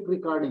 like milk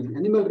recording,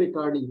 animal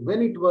recording,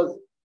 when it was,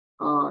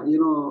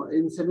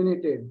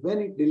 inseminated, when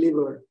it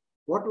delivered,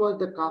 what was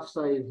the calf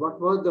size, what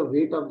was the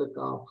weight of the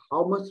calf,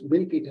 how much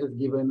milk it has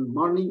given,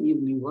 morning,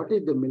 evening, what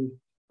is the milk,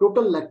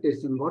 total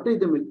lactation, what is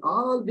the milk,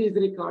 all these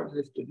records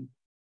has to be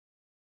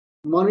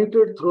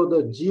monitored through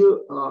the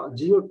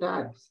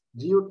geotags.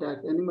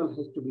 Geotag, animal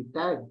has to be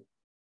tagged,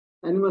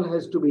 animal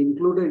has to be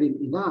included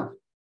in enough.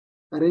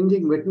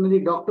 Arranging veterinary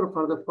doctor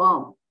for the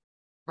farm,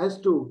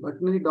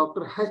 veterinary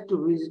doctor has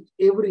to visit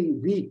every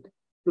week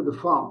to the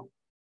farm,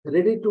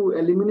 ready to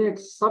eliminate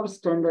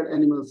substandard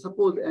animals.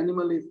 Suppose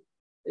animal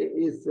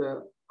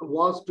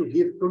was to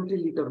give 20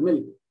 liter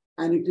milk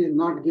and it is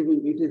not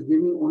giving, it is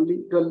giving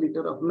only 12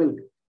 liter of milk.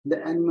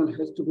 The animal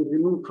has to be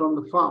removed from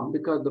the farm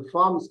because the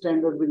farm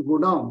standard will go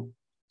down.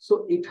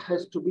 So it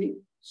has to be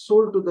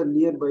sold to the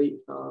nearby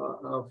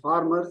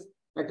farmers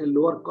at a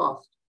lower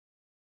cost.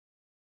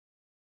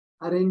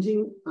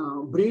 Arranging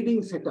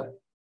breeding setup,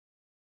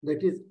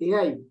 that is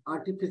AI,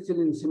 artificial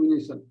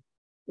insemination.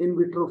 in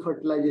vitro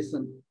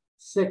fertilization,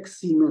 sex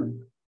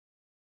semen,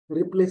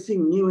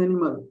 replacing new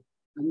animal,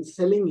 and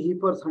selling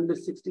heifers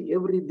 160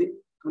 every day,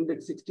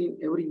 116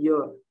 every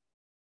year,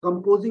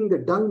 composing the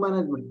dung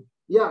management.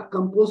 Yeah,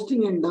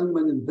 composting and dung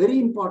management, very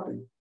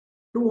important.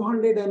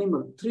 200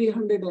 animals,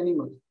 300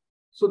 animals.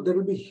 So there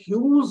will be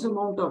huge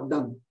amount of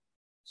dung.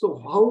 So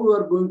how we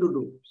are going to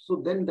do?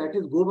 So then that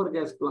is gobar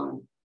gas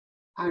plant.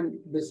 And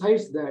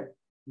besides that,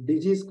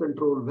 disease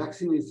control,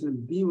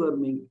 vaccination,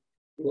 deworming,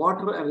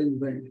 water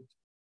arrangement,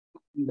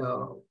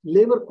 the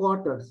labor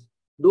quarters,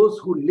 those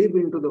who live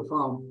into the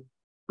farm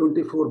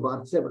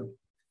 24/7.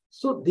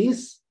 So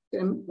this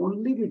can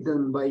only be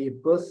done by a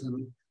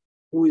person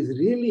who is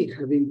really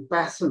having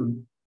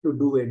passion to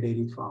do a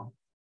dairy farm.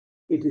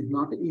 It is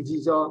not an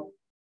easy job.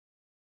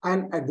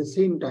 And at the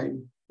same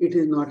time, it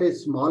is not a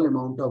small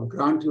amount of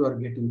grant you are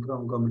getting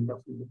from Government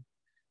of India.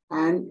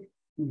 And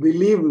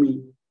believe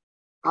me,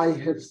 I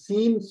have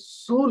seen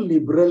so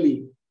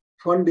liberally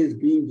fund is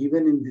being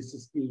given in this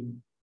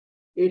scheme.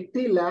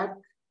 80 lakh,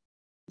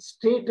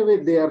 straight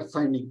away they are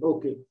signing.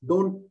 Okay,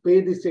 don't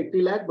pay this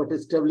 80 lakh, but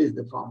establish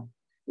the farm.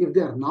 If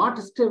they are not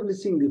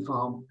establishing the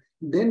farm,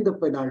 then the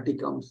penalty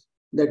comes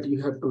that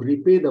you have to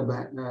repay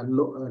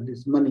the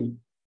this money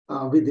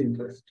with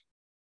interest.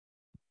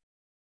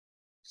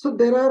 So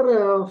there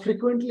are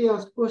frequently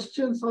asked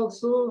questions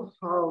also.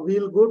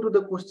 We'll go to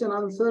the question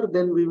answer,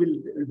 then we will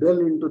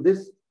delve into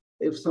this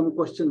if some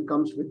question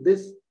comes with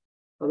this.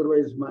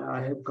 Otherwise,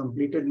 I have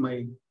completed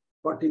my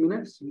 40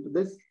 minutes into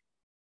this.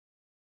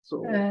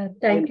 So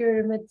thank you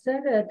very much,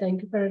 sir.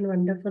 Thank you for a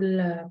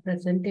wonderful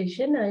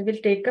presentation. I will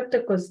take up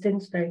the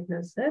questions right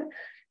now, sir.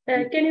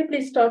 Can you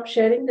please stop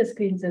sharing the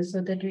screen, sir,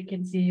 so that we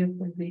can see your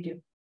full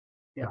video?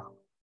 Yeah.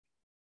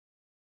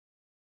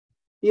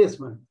 Yes,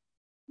 ma'am.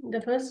 The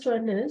first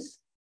one is,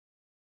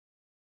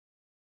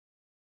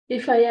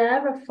 if I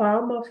have a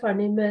farm of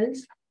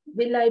animals,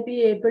 will I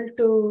be able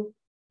to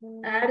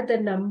add the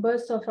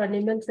numbers of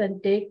animals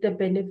and take the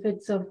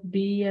benefits of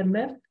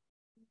BEMF?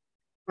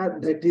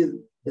 That is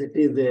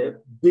a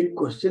big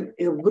question.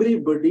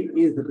 Everybody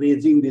is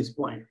raising this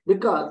point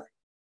because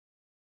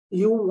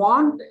you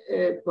want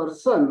a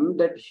person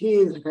that he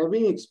is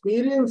having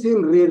experience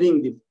in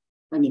rearing the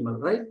animal,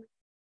 right?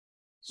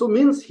 So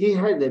means he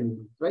has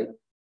animals, right?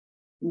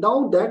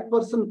 Now that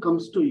person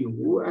comes to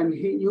you and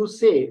you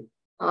say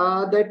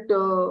that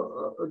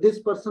this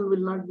person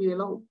will not be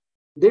allowed.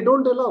 They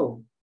don't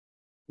allow.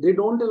 They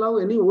don't allow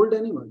any old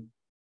animal.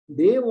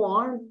 They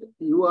want,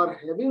 you are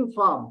having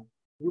farm,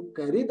 you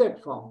carry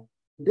that farm.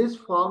 This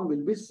farm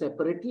will be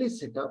separately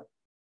set up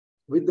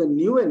with the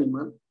new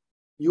animal.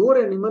 Your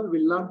animal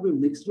will not be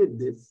mixed with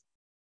this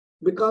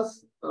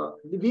because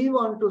we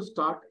want to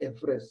start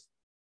afresh.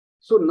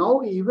 So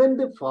now even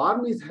the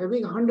farm is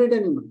having 100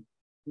 animals.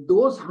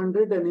 Those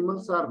 100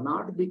 animals are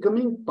not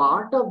becoming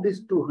part of this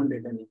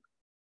 200 animals.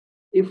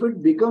 If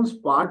it becomes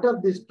part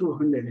of this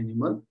 200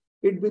 animal,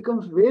 it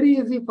becomes very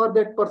easy for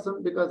that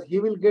person because he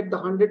will get the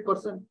 100%,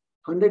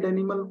 100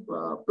 animal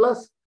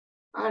plus,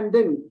 and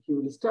then he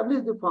will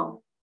establish the farm.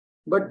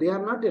 But they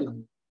are not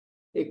allowed.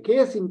 A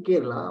case in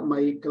Kerala,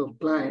 my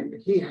client,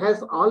 he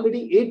has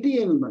already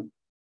 80 animals.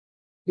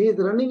 He is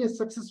running a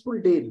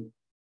successful dairy.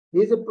 He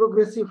is a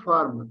progressive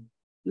farmer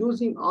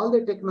using all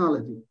the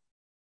technology.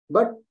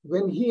 But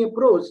when he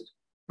approached,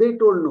 they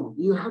told no,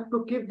 you have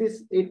to keep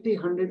this 80,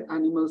 100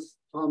 animals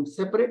farm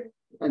separate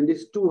and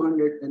this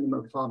 200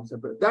 animal farm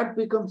separate. That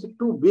becomes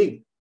too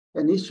big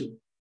an issue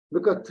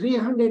because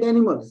 300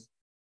 animals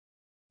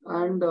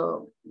and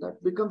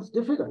that becomes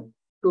difficult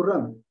to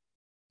run.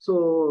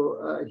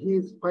 So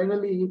he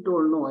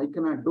told no, I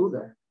cannot do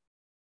that.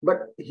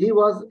 But he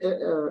was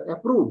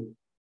approved.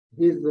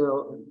 His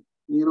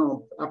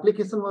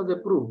application was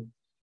approved.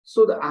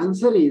 So the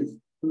answer is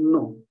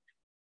no.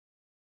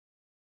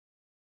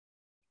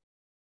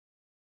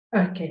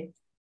 Okay.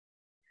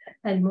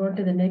 I'll move on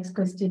to the next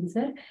question,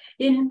 sir.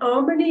 In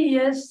how many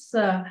years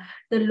the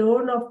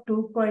loan of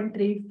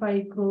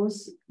 2.35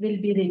 crores will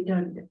be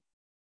returned?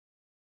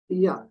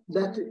 Yeah,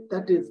 that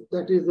is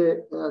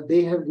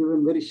they have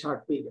given very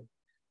short period.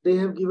 They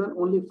have given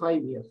only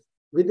 5 years.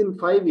 Within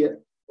 5 years,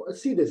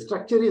 see the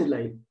structure is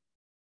like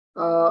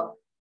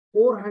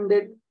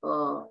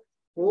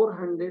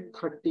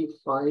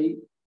 435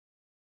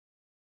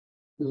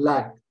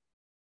 lakh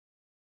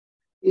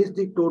is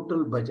the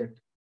total budget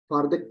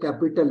for the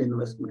capital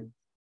investment.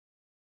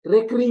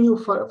 Recurring, you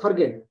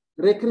forget.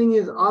 Recurring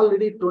is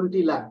already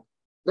 20 lakh.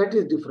 That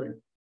is different.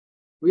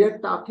 We are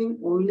talking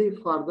only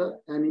for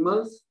the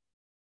animals,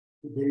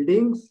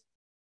 buildings,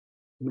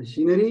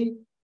 machinery,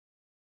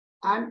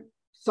 and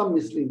some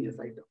miscellaneous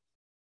items.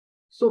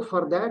 So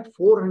for that,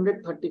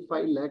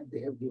 435 lakh they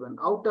have given.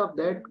 Out of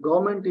that,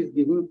 government is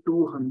giving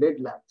 200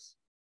 lakhs.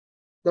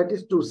 That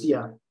is 2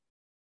 CR.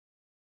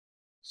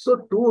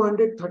 So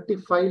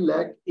 235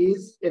 lakh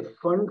is a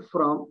fund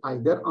from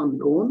either on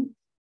loan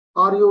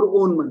or your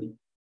own money.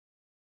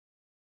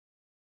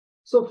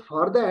 So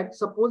for that,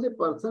 suppose a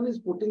person is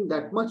putting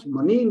that much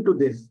money into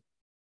this,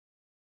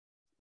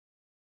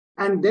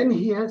 and then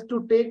he has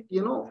to take,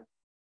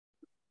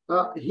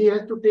 he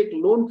has to take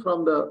loan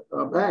from the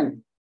bank,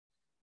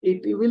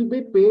 it will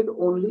be paid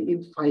only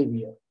in 5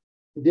 years.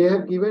 They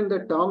have given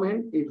the term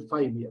end in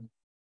 5 years.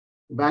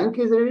 Bank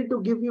is ready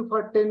to give you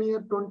for 10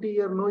 years, 20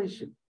 years, no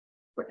issue.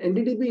 But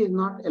NDDB is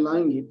not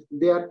allowing it.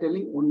 They are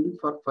telling only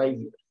for 5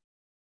 years.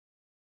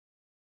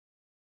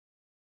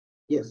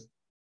 Yes.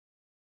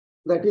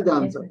 That is the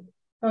answer.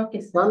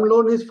 Okay, sir. Term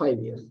loan is 5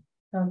 years.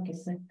 Okay,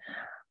 sir.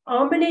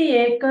 How many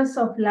acres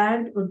of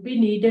land would be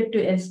needed to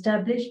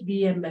establish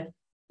BMF?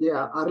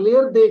 Yeah,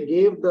 earlier they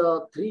gave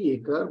the 3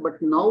 acre,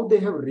 but now they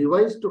have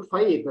revised to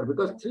 5 acre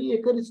because 3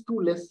 acre is too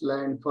less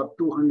land for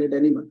 200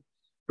 animals.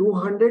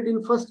 200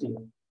 in first year.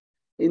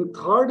 In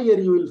third year,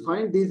 you will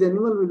find these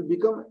animals will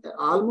become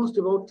almost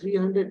about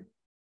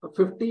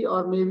 350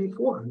 or maybe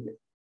 400.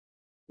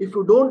 If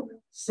you don't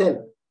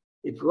sell,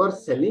 if you are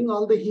selling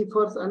all the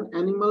heifers and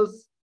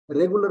animals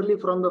regularly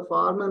from the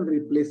farm and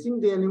replacing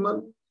the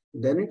animal,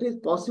 then it is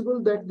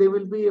possible that they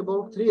will be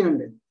about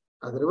 300.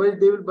 Otherwise,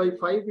 they will by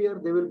 5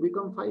 years, they will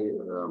become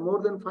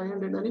more than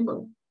 500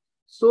 animals.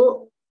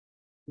 So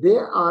they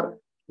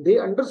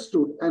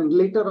understood, and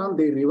later on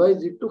they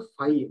revised it to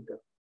 5 acre.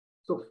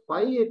 So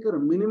 5 acre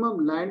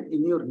minimum land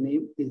in your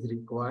name is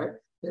required.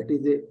 That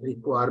is a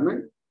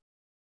requirement.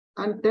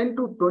 And 10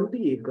 to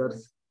 20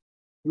 acres,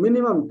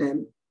 minimum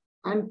 10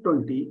 and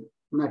 20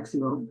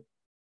 maximum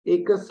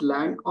acres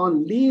land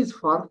on lease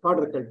for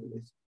fodder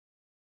cultivation.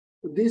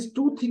 These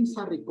 2 things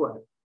are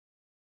required.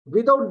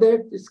 Without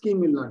that, the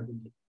scheme will not be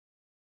given.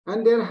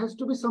 And there has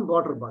to be some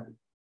water body.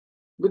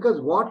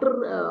 Because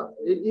water,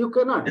 you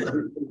cannot.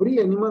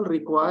 Every animal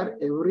require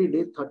every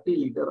day 30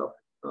 liter of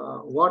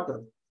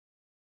water.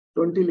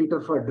 20 liter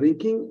for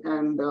drinking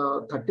and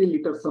 30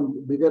 liter,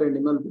 some bigger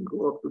animal will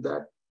go up to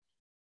that.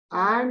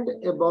 And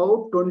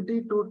about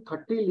 20 to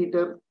 30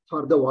 liter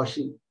for the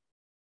washing.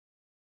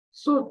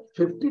 So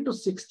 50 to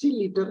 60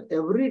 liter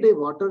everyday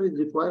water is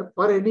required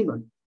per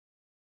animal.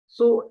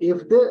 So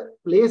if the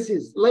place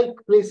is like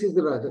places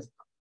in Rajasthan,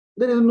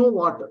 there is no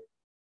water.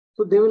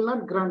 So they will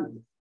not grant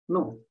this.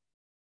 No,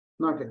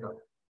 not at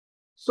all.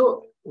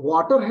 So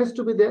water has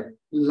to be there,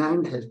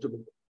 land has to be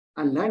there.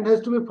 And land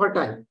has to be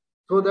fertile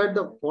so that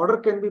the fodder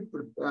can be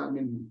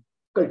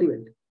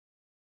cultivated.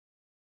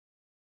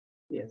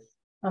 Yes.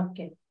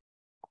 Okay.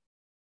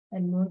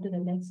 And move to the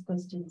next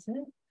question,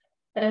 sir.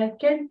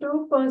 Can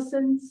 2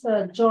 persons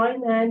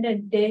join hand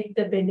and take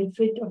the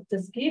benefit of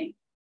the scheme?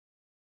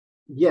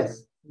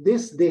 Yes,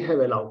 this they have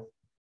allowed.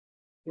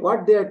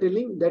 What they are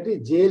telling, that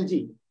is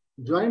JLG,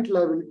 joint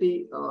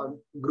liability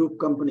group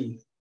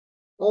companies,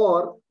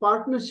 or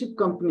partnership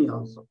company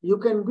also. You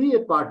can be a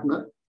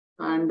partner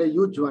and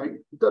you join.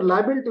 The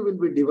liability will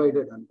be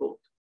divided on both.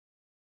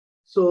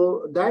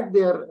 So that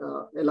they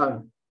are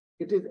allowing.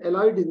 It is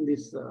allowed in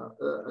this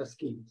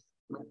scheme.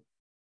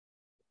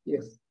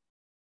 Yes,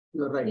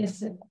 you are right. Yes,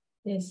 sir.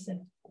 Yes, sir.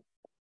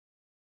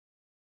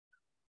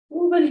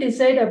 Who will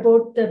decide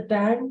about the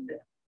bank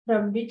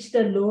from which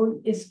the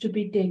loan is to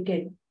be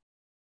taken?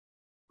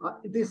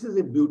 This is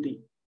a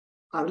beauty.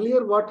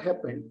 Earlier, what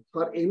happened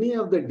for any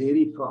of the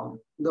dairy farm,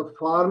 the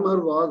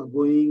farmer was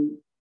going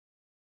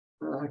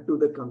to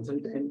the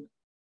consultant,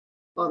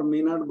 or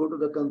may not go to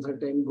the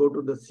consultant, go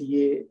to the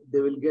CA. They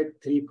will get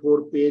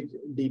 3-4 page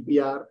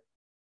DPR,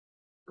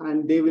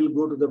 and they will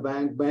go to the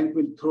bank. Bank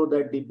will throw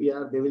that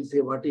DPR. They will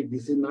say, "What if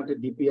this is not a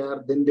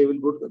DPR?" Then they will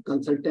go to the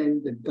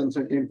consultant. The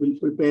consultant will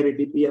prepare a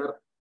DPR.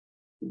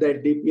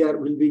 That DPR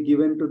will be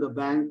given to the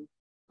bank,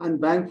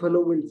 and bank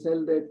fellow will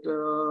tell that,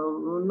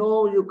 "No,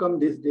 you come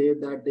this day,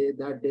 that day,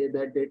 that day,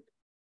 that day."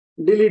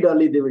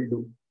 Dilly-dally they will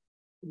do.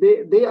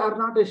 They are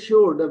not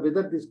assured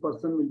whether this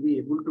person will be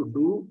able to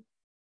do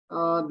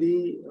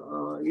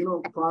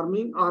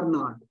farming or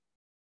not.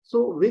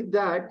 So with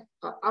that,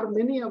 are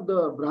many of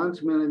the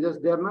branch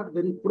managers, they are not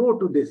very pro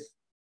to this,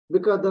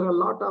 because there are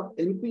a lot of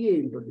NPA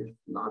into this,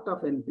 lot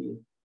of NPA.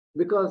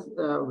 Because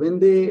when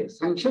they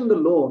sanction the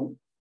loan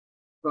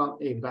from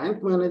a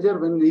bank manager,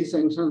 when he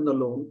sanctions the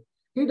loan,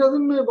 he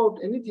doesn't know about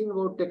anything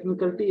about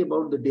technicality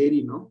about the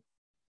dairy, no?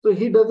 So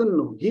he doesn't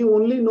know. He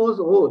only knows,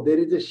 oh, there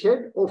is a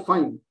shed, oh,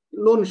 fine,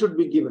 loan should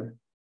be given.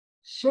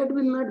 Shed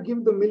will not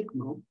give the milk,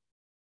 no.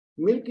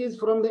 Milk is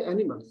from the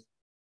animals.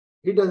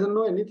 He doesn't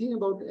know anything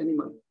about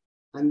animals.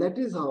 And that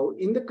is how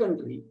in the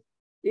country,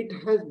 it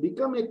has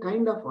become a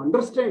kind of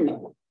understanding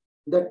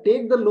that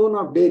take the loan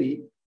of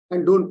dairy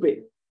and don't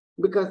pay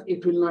because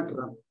it will not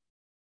run.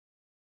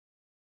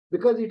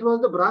 Because it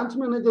was the branch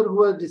manager who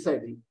was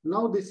deciding.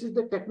 Now this is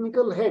the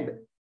technical head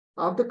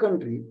of the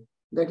country,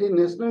 that is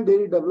National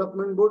Dairy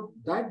Development Board,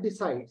 that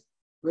decides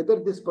whether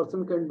this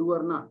person can do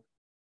or not.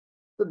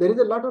 So there is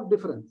a lot of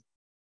difference.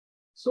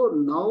 So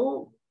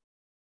now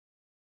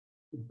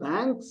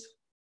banks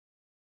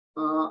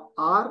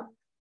are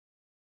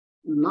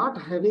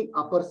not having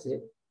upper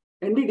say.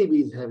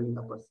 NDDB is having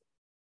upper say.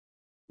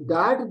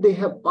 That they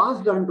have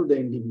passed on to the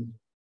NDB.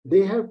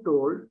 They have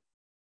told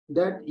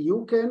that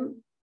you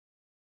can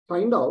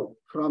find out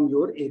from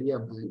your area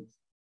banks,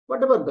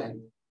 whatever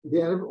bank. They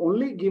have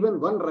only given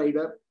one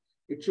rider.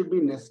 It should be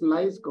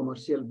Nationalized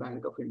Commercial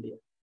Bank of India.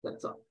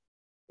 That's all.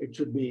 It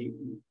should be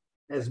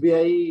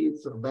SBI,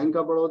 it's Bank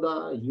of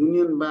Baroda,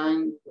 Union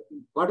Bank,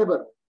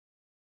 whatever.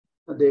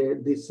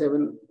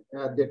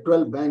 The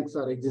 12 banks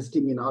are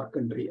existing in our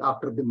country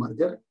after the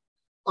merger.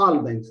 All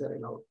banks are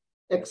allowed,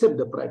 except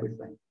the private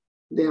bank.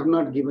 They have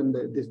not given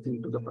this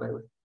thing to the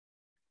private.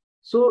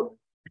 So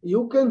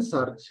you can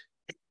search,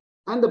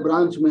 and the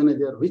branch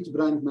manager, which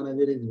branch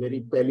manager is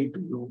very pally to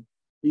you.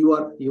 You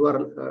are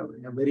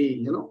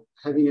very,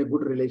 having a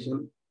good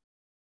relation.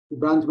 The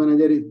branch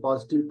manager is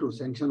positive to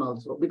sanction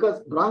also,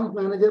 because branch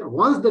manager,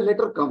 once the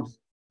letter comes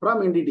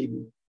from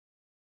NDDB,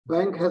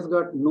 bank has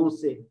got no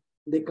say.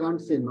 They can't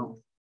say no.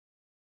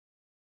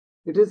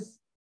 It is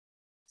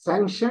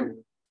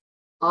sanctioned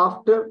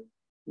after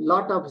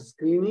lot of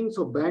screening,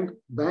 so bank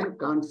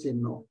can't say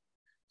no.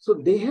 So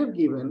they have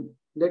given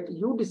that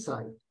you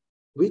decide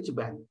which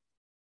bank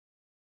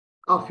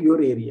of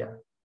your area,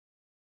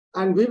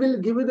 and we will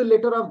give you the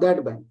letter of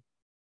that bank.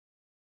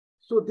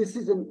 So this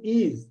is an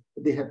ease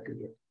they have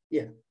created.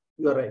 Yeah,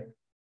 you are right.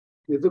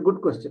 It's a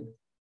good question.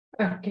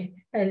 Okay,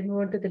 I'll move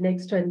on to the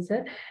next one,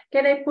 sir.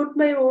 Can I put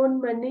my own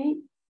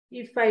money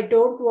if I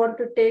don't want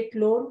to take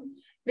loan?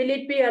 Will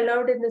it be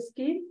allowed in the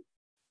scheme?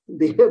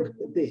 They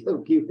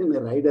have given a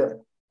rider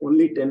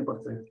only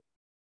 10%,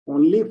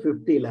 only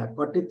 50 lakh,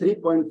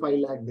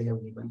 43.5 lakh they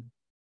have given.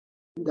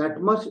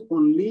 That much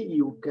only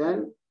you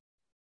can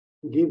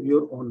give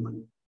your own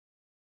money.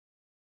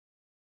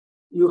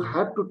 You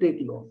have to take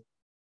loan.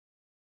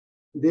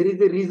 There is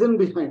a reason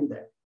behind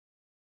that.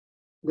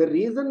 The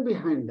reason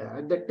behind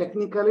that, the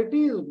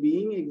technicality is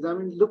being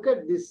examined. Look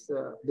at this,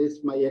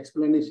 my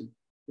explanation.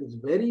 It's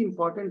very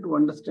important to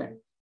understand.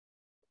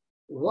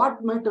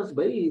 What matters,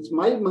 by it's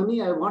my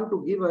money, I want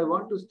to give, I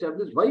want to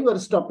establish. Why you are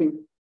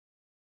stopping?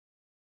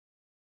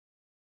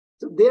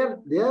 So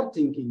their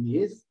thinking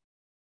is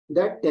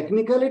that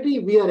technicality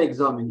we are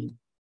examining.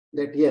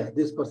 That yes,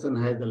 this person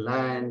has the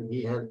land,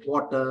 he has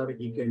water,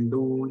 he can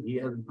do, he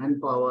has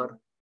manpower,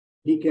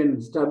 he can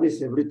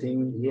establish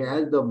everything, he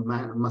has the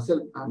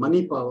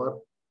money power,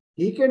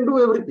 he can do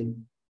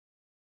everything.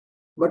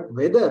 But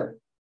whether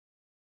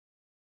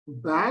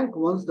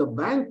once the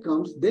bank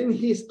comes, then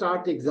he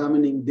starts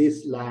examining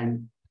this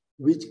land,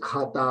 which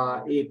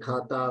khata, A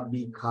khata,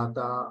 B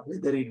khata,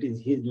 whether it is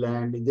his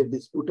land, is it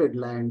disputed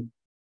land,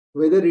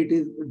 whether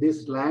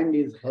this land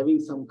is having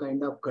some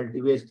kind of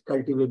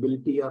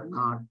cultivability or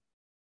not,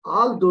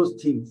 all those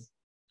things.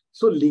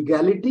 So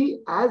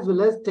legality as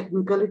well as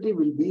technicality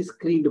will be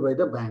screened by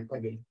the bank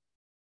again.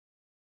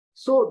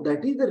 So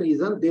that is the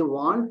reason they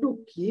want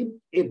to keep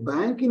a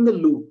bank in the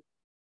loop.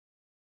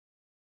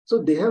 So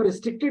they have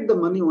restricted the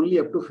money only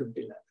up to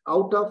 50 lakh.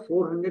 Out of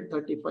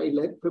 435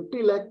 lakh,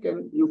 50 lakh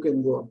you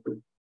can go up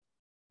to.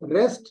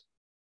 Rest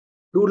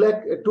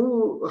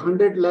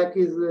 200 lakh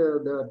is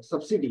the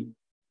subsidy.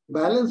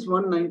 Balance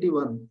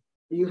 191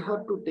 you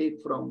have to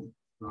take from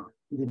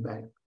the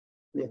bank.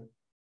 Yeah.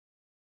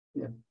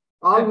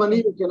 All money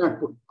you cannot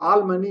put.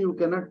 All money you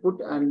cannot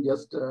put and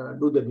just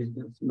do the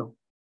business. No,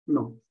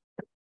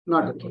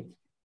 not at all.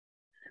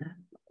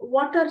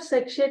 What are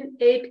Section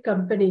 8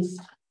 companies?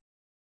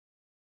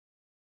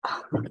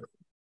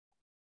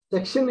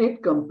 Section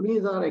 8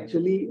 companies are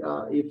actually,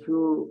 if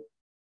you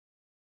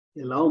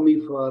allow me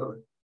for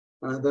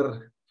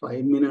another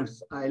 5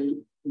 minutes, I'll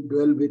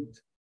dwell with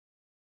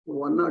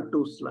 1 or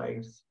 2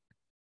 slides.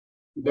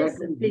 Yes,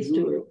 that will please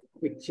give do. you a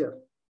picture.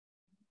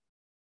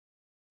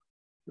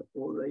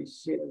 Suppose I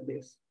share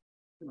this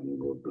and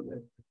go to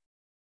that.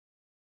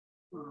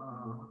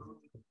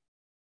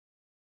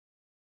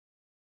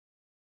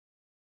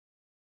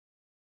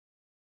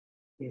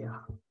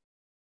 Yeah.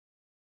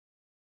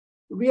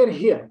 We are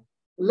here.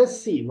 Let's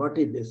see what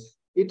is this.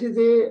 It is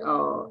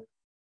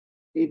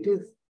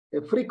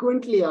a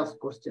frequently asked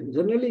question.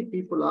 Generally,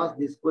 people ask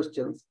these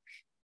questions.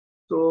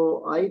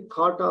 So I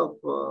thought of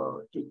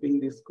keeping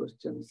these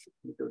questions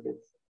into this.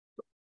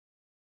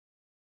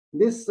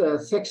 This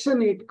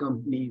Section 8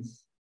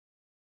 companies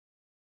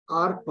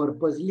are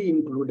purposely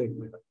included,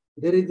 madam.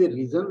 There is a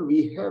reason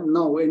we have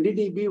now.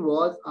 NDDB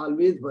was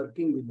always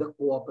working with the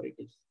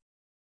cooperatives.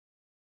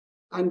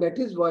 And that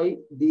is why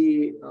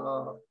the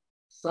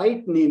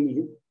site name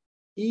is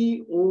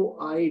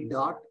eoi.nddb.coop.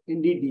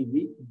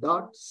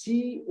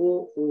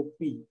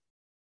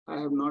 I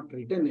have not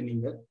written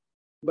anywhere,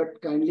 but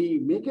kindly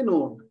make a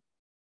note.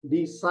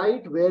 The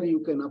site where you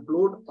can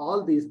upload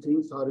all these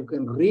things or you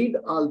can read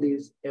all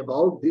this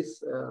about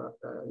this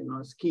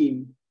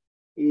scheme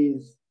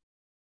is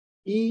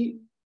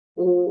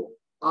eoi.nddb.coop.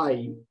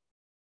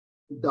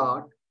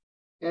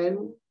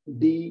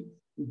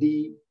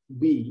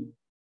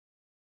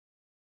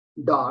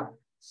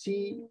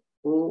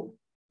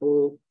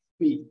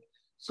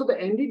 So the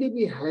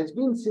NDDB has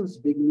been since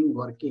beginning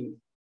working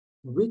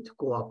with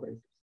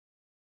cooperatives.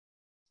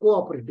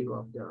 Cooperative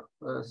of the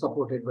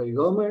supported by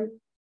government,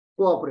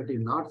 cooperative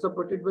not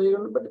supported by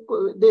government, but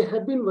they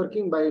have been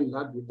working by and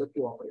large with the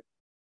cooperative.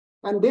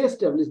 And they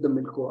established the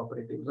milk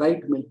cooperative,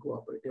 right milk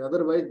cooperative.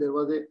 Otherwise, there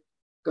was a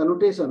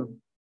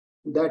connotation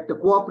that the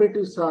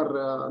cooperatives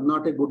are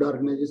not a good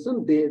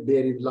organization. There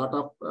is a lot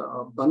of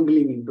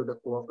bungling into the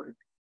cooperative.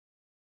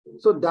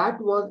 So that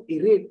was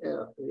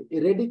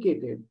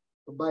eradicated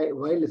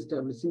while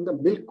establishing the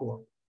milk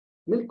co-op.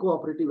 Milk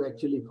cooperative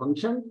actually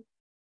functioned,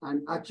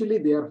 and actually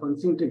they are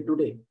functioning till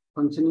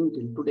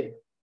today,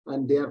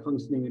 and they are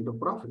functioning into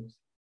profits.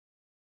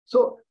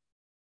 So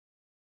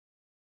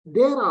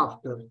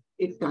thereafter,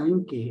 a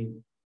time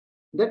came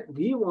that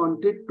we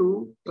wanted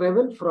to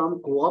travel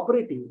from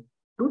cooperative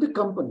to the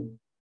company.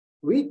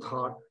 We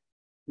thought,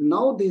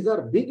 now these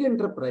are big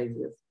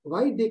enterprises,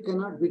 why they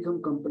cannot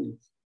become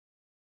companies?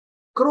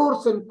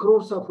 Crores and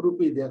crores of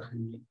rupees they are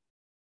handling.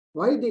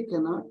 Why they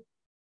cannot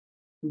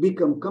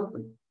become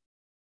company?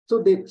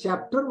 So the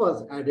chapter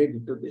was added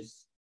into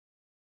this.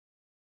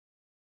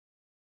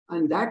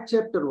 And that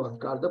chapter was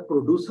called the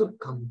producer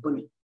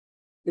company.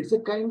 It's a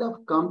kind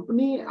of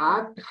Company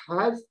Act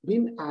has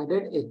been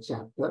added a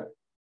chapter,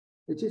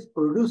 which is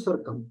producer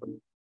company.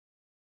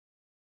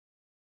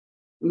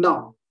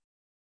 Now,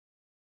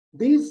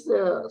 these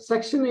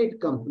Section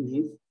 8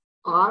 companies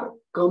are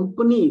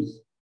companies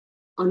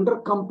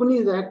under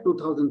Companies Act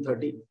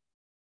 2013.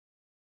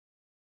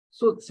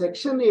 So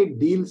Section 8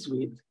 deals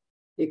with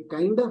a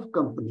kind of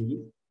company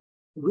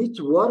which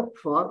work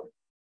for,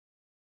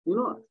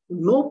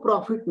 no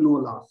profit, no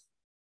loss.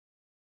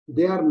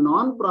 They are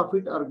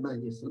non-profit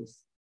organizations.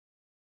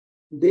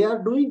 They are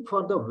doing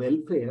for the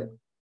welfare,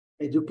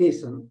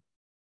 education,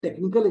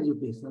 technical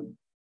education,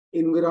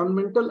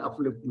 environmental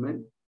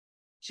upliftment,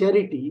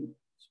 charity,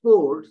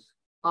 sports,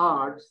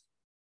 arts,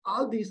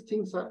 all these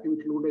things are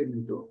included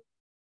into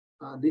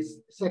this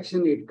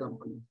Section 8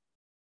 company.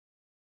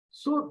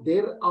 So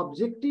their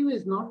objective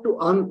is not to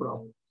earn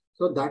profit.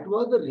 So that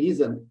was the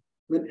reason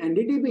when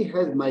NDDB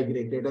has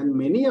migrated and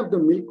many of the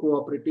milk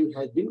cooperative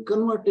has been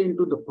converted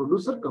into the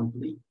producer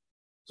company.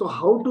 So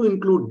how to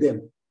include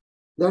them?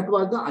 That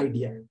was the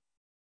idea.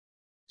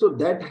 So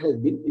that has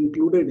been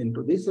included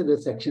into this as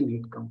a Section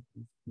 8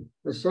 company.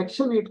 The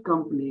Section 8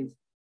 companies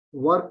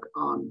work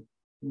on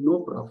no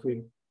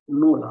profit,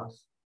 no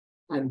loss.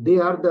 And they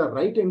are the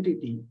right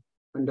entity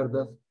under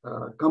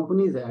the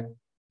Companies Act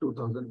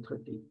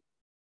 2013.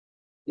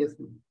 Yes,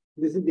 ma'am.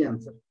 This is the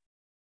answer.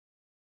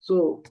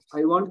 So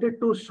I wanted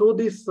to show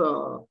this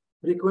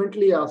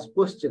frequently asked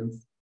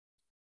questions.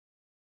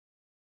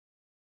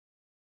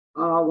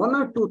 One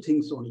or two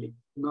things only,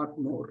 not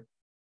more.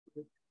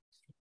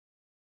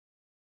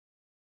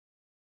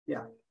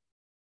 Yeah.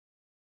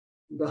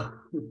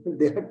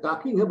 They are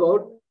talking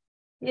about.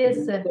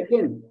 Yes, sir.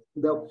 Second,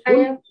 I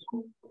have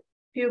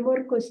few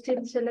more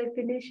questions. Shall I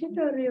finish it,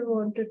 or you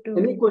wanted to?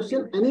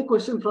 Any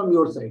question from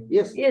your side?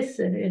 Yes. Yes,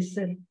 sir. Yes,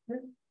 sir.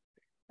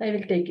 I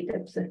will take it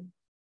up, sir.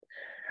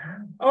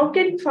 How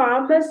can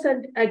farmers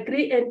and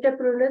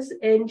agri-entrepreneurs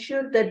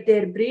ensure that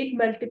their breed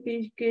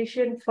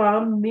multiplication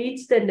farm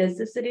meets the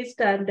necessary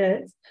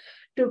standards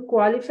to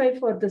qualify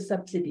for the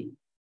subsidy?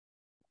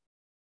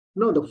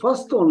 No, the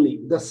first only,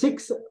 the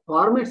 6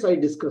 formats I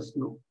discussed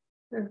now.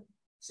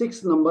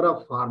 6 number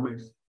of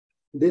formats.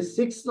 This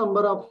 6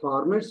 number of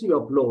formats you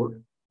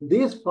upload,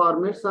 these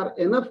formats are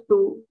enough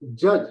to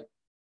judge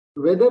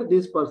whether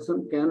this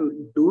person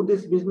can do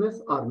this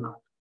business or not.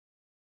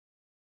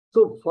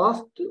 So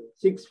first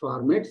 6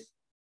 formats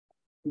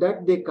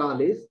that they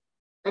call is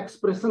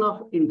expression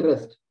of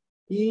interest,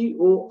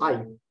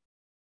 EOI.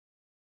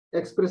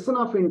 Expression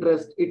of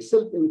interest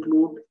itself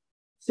include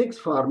 6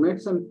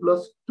 formats and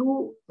plus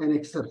 2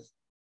 annexers.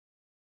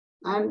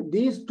 And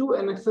these 2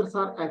 annexers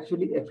are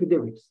actually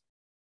affidavits.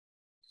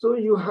 So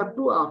you have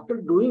to, after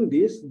doing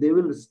this, they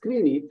will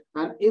screen it.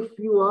 And if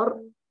you are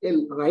a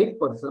right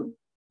person,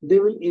 they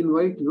will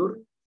invite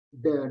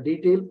the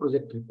detailed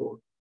project report.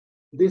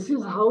 This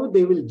is how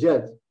they will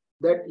judge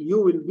that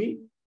you will be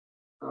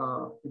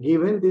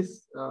given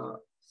this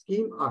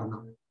scheme or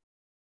not.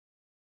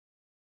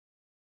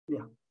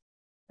 Yeah.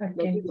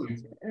 Okay.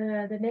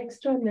 The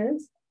next one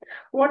is,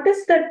 what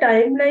is the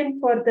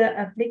timeline for the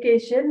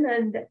application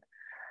and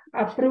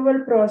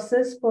approval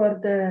process for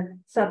the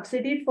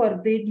subsidy for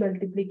breed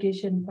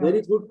multiplication?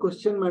 Very good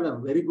question,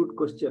 madam. Very good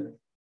question.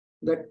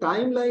 The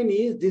timeline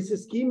is,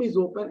 this scheme is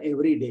open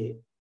every day.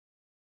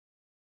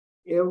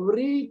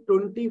 Every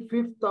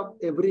 25th of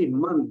every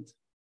month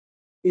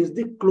is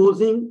the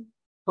closing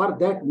for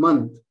that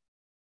month.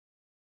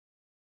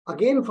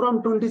 Again,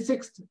 from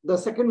 26th, the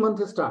second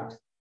month starts.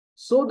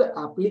 So the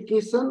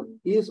application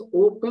is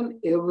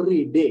open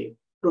every day,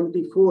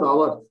 24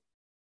 hours.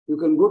 You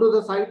can go to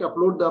the site,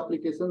 upload the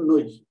application, no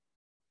issue.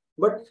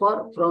 But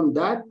from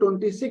that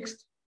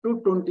 26th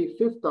to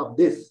 25th of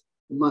this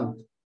month,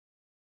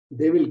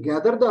 they will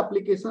gather the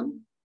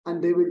application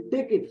and they will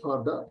take it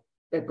for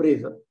the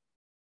appraisal.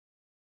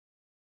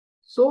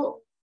 So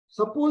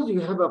suppose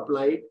you have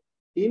applied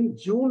in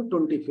June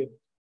 25th.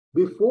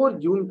 Before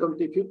June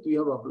 25th, you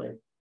have applied.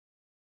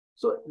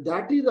 So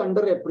that is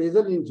under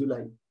appraisal in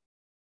July.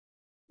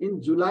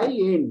 In July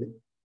end,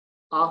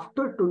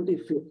 after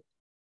 25th,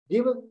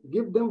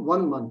 give them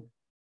 1 month.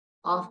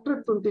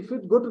 After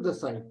 25th, go to the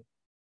site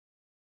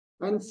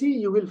and see,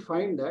 you will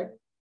find that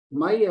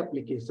my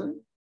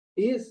application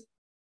is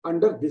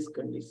under this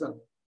condition.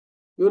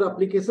 Your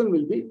application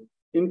will be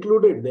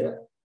included there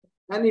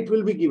and it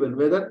will be given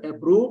whether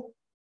approved,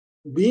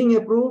 being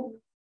approved,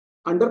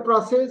 under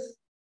process,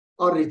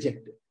 or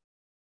rejected.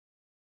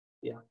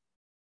 Yeah.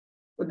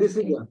 So this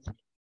is the answer.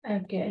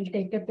 Okay, I'll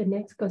take up the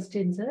next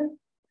question, sir.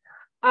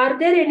 Are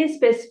there any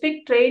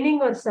specific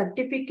training or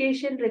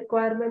certification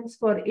requirements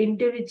for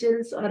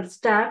individuals or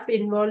staff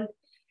involved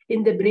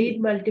in the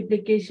breed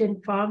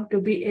multiplication farm to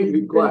be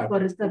eligible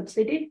for a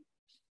subsidy?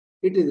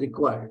 It is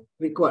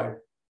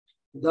required.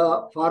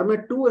 The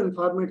format 2 and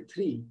format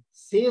 3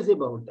 says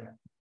about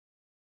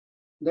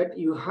that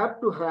you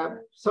have to have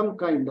some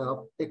kind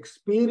of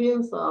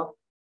experience of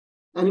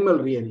animal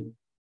rearing.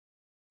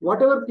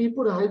 Whatever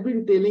people have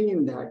been telling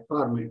in that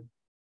format,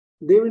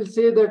 they will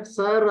say that,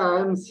 sir, I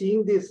am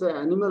seeing this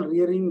animal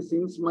rearing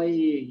since my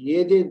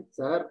age,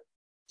 sir.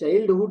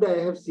 Childhood I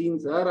have seen,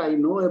 sir. I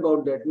know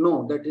about that.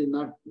 No, that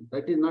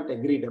is not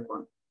agreed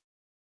upon.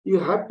 You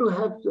have to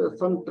have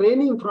some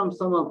training from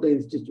some of the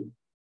institute.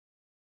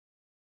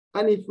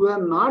 And if you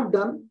are not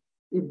done,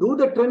 you do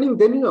the training,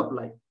 then you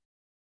apply.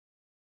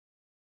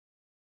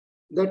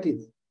 That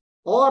is.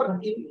 Or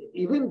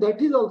even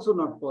that is also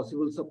not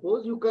possible.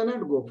 Suppose you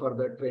cannot go for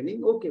the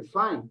training. Okay,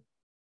 fine.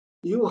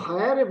 You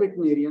hire a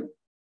veterinarian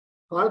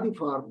for the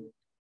farm.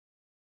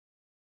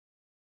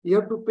 You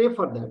have to pay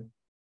for that.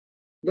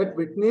 That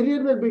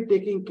veterinarian will be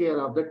taking care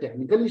of the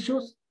technical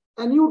issues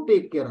and you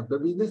take care of the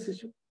business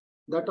issue.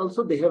 That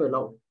also they have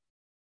allowed.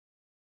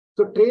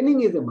 So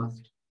training is a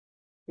must.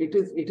 It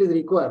is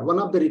required, one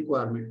of the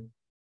requirements.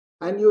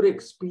 And your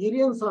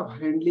experience of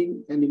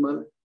handling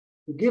animal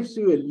gives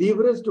you a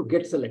leverage to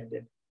get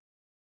selected.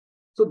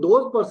 So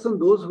those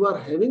who are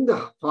having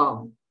the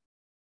farm,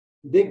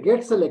 they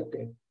get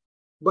selected,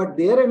 but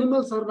their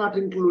animals are not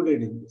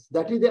included in this.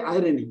 That is the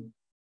irony.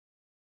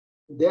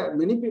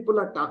 Many people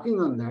are talking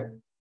on that,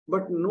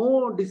 but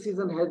no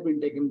decision has been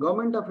taken.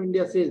 Government of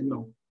India says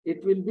no.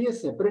 It will be a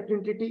separate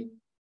entity,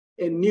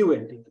 a new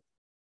entity.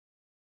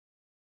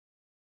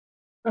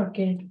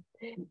 Okay.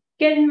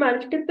 Can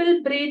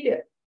multiple breed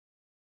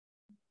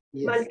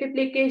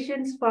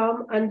multiplications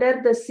farm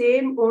under the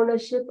same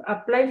ownership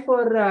apply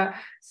for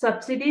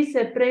subsidy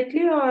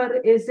separately, or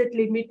is it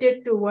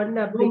limited to one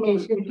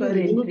application per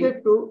entry?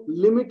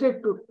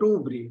 Limited to 2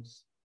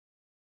 breeds,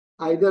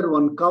 either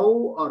one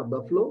cow or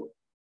buffalo,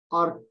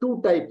 or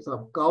 2 types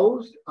of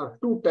cows or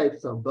 2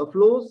 types of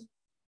buffaloes.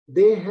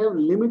 They have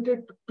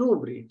limited to 2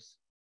 breeds.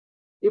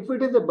 If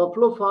it is a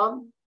buffalo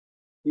farm,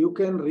 you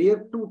can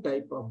rear 2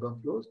 types of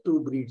buffaloes, 2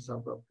 breeds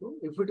of buffalo.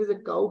 If it is a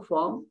cow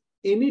farm,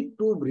 any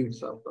 2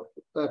 breeds of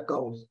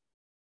cows.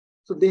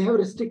 So they have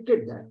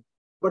restricted that.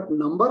 But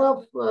number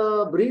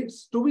of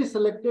breeds to be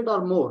selected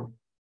are more.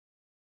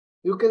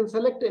 You can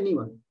select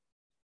anyone.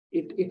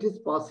 It is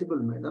possible,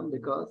 madam,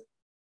 because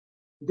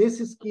this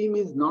scheme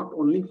is not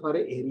only for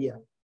an area.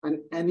 And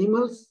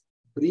animals,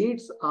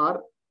 breeds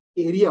are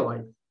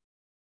area-wise.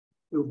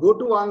 You go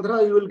to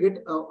Andhra, you will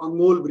get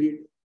Angol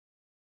breed.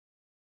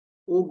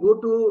 You go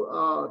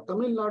to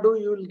Tamil Nadu,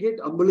 you will get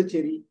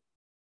Ambalicheri.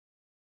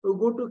 You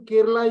go to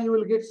Kerala, you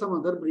will get some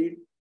other breed.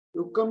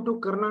 You come to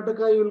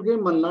Karnataka, you will get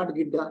Malnad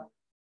Gidda,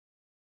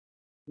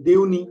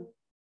 Devni.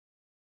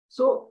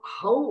 So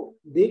how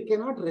they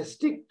cannot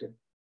restrict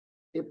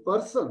a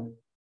person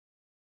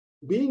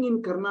being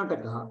in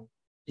Karnataka,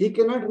 he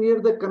cannot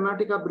rear the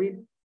Karnataka breed.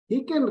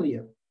 He can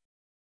rear.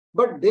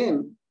 But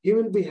then he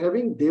will be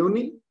having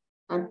Devni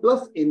and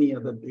plus any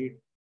other breed.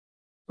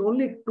 So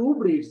only 2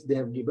 breeds they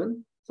have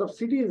given.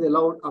 Subsidy is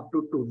allowed up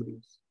to 2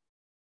 breeds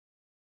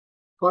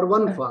for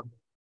one farm.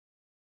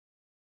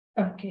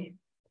 Okay.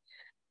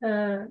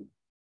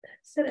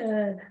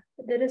 Sir,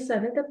 there is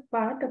another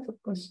part of a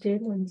question.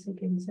 Once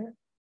again, sir.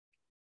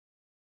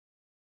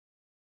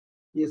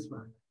 Yes,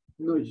 ma'am.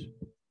 No issue.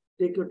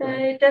 Take your time.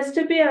 It has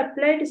to be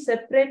applied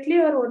separately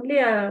or only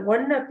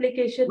one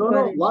application?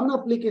 No, one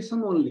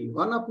application only.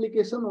 One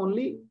application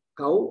only.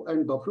 Cow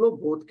and buffalo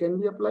both can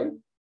be applied.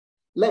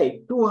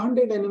 Like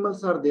 200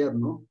 animals are there,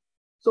 no?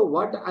 So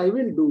what I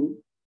will do,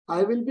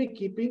 I will be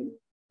keeping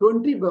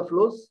 20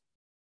 buffaloes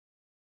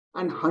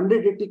and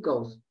 180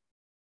 cows,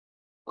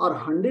 or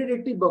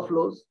 180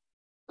 buffaloes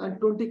and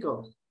 20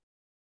 cows,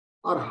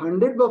 or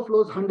 100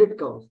 buffaloes, 100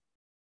 cows,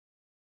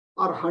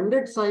 or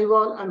 100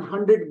 sahiwal and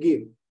 100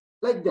 gir.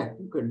 Like that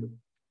you can do.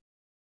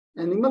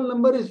 Animal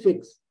number is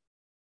fixed.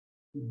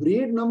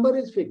 Breed number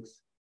is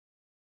fixed.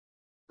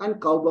 And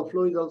cow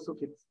buffalo is also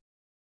fixed.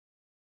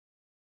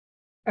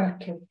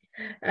 Okay.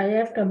 I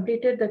have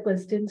completed the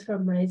questions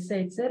from my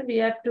side, sir. We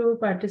have 2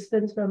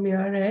 participants from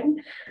your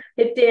end.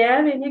 If they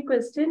have any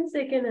questions,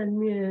 they can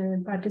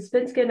unmute.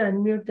 Participants can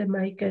unmute the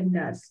mic and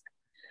ask.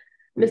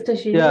 Mr.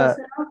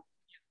 Shrivastava?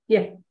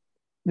 Yeah.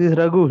 This is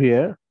Raghu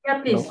here.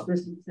 Yeah, please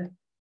proceed, sir.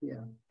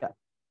 Yeah.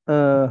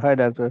 Hi,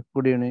 doctor.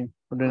 Good evening.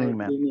 Good evening,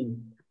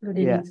 ma'am. Good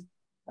evening.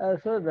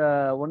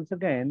 So once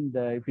again,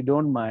 if you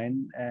don't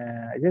mind,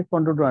 I just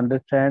wanted to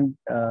understand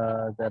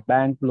the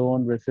bank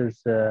loan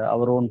versus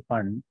our own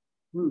fund,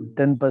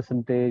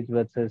 10%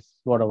 versus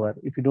whatever.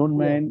 If you don't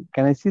mind,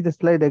 can I see the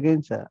slide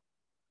again, sir?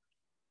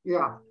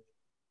 Yeah.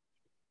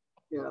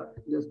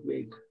 Just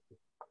wait.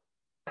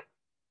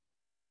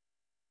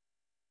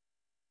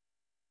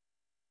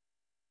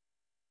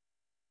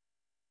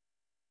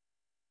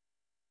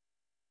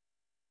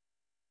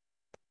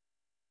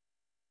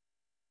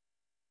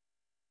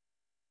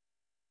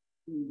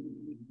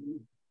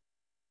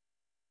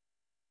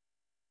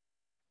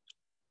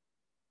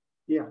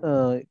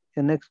 Yeah.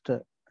 Next,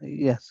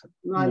 yes.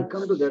 No, I'll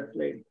come to that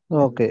slide.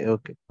 Okay.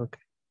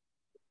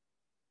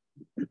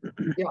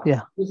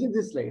 Yeah. This is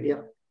this slide.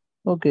 Yeah.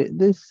 Okay,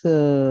 this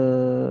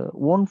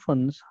own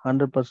funds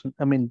 100%,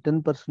 I mean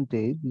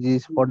 10%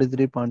 is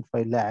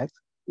 43.5 lakhs.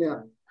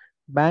 Yeah.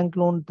 Bank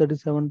loan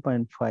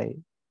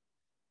 37.5.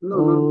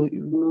 No.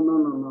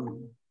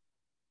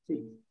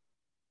 See.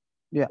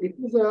 Yeah. It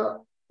is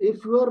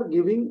if you are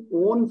giving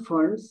own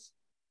funds,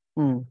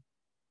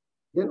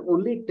 then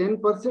only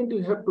 10%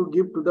 you have to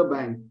give to the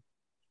bank.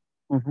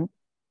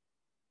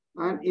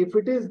 And if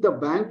it is the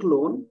bank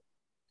loan,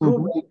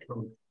 through bank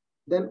loan,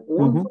 then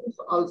own funds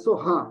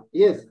also,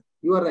 yes,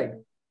 you are right.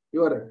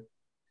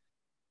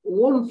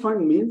 Own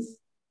fund means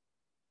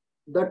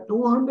the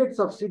 200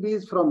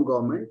 subsidies from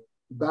government,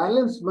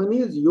 balance money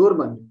is your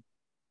money.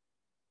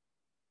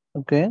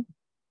 Okay.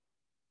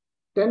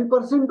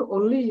 10%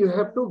 only you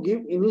have to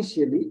give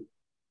initially,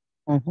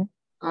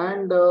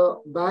 and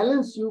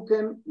balance you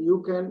can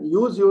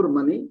use your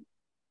money.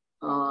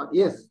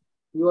 Yes,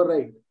 you are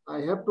right.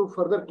 I have to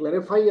further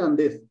clarify on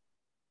this.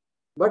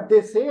 But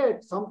they say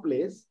at some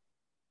place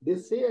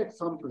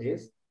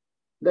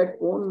that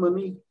own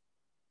money.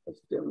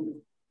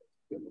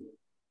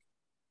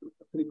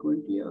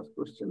 Frequently asked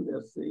question, they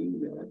are saying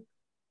that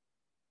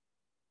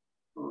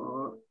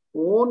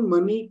own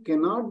money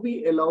cannot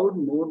be allowed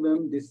more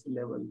than this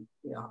level.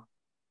 Yeah.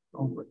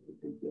 Own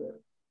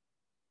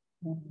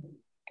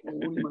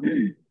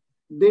money.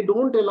 They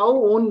don't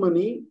allow own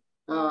money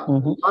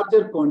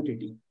larger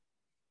quantity.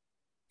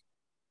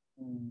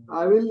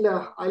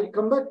 I'll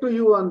come back to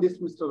you on this,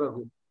 Mr.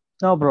 Raghu.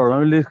 No problem. I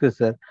will discuss,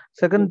 sir.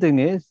 Second thing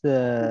is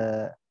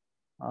then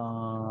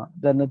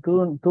the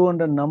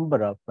 200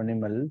 number of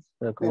animals,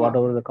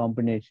 whatever the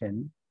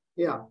combination.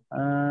 Yeah.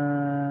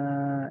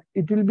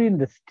 It will be in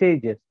the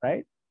stages,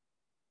 right?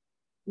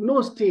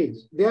 No stage.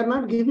 They are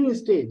not giving a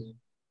stage.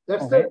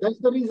 That's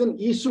the reason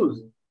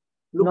issues.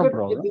 Look at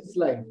this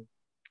slide.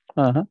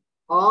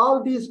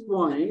 All these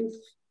points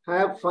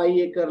have 5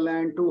 acre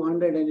land,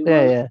 200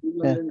 animals,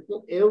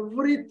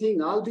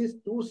 everything. All these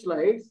 2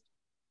 slides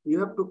you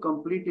have to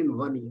complete in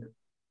 1 year.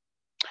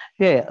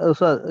 Yeah.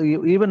 So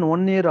even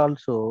 1 year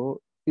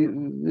also, it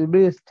will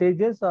be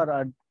stages or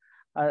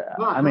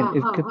I mean,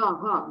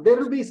 there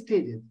will be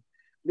stages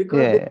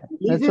because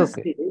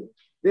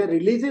the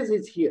releases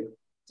is here.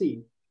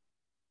 See,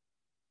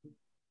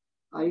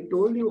 I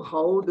told you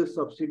how the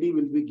subsidy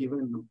will be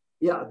given now.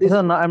 Yeah, this.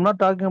 No, I'm not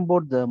talking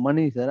about the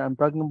money, sir. I'm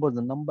talking about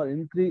the number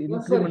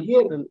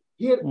incremental.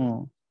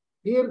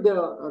 Here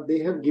they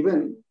have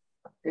given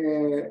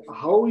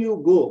how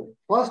you go.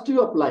 First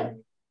you apply.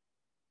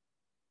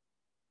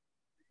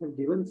 They have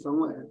given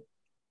somewhere.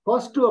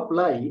 First to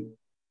apply,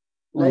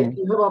 like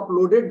you have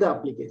uploaded the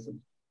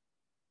application.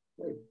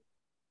 Right.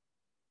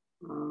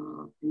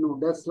 No,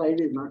 that slide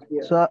is not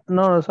here. So,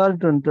 no, sorry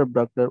to interrupt,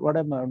 doctor. What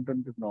I'm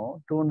trying to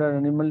know, 200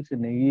 animals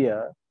in a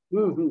year,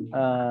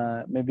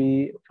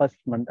 maybe first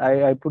month,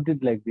 I put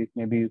it like this,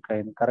 maybe you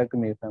can correct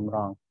me if I'm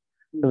wrong.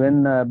 So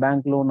when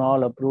bank loan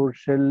all approved,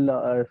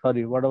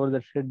 whatever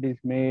the shed is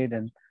made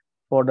and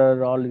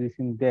fodder, all this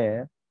in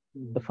there,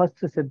 the first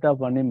set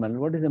of animal,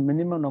 what is the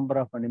minimum number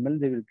of animals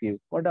they will give?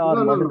 What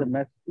is the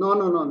max? No,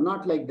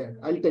 not like that.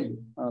 I'll tell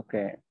you.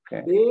 Okay.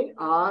 They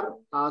are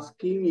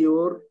asking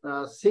your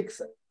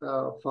 6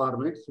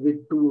 formats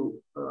with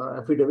 2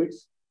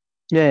 affidavits.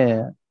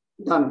 Yeah.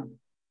 Done.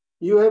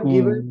 You have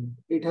given,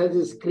 it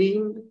has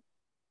screened.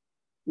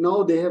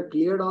 Now they have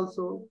cleared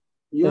also.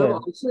 You have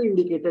also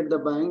indicated the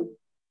bank.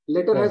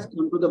 Letter has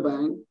come to the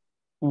bank.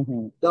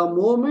 The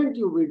moment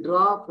you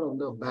withdraw from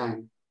the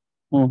bank,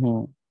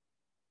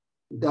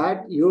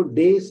 that your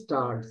day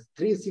starts,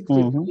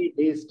 363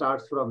 days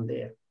starts from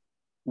there.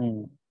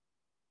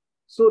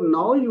 So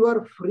now you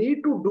are free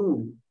to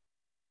do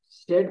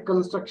shed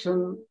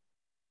construction,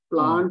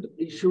 plant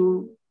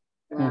issue,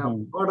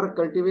 water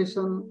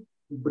cultivation,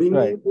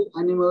 bringing the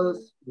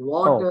animals,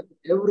 water,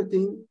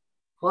 everything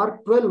for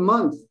 12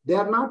 months. They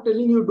are not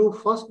telling you do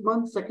first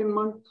month, second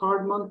month,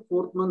 third month,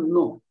 fourth month.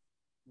 No.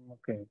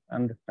 Okay,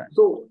 understand.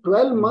 So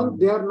 12 months,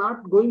 they are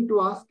not going to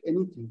ask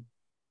anything.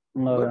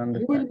 No, but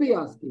you will be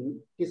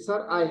asking,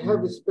 sir, I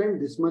have spent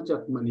this much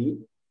of money.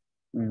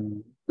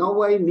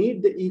 Now I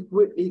need the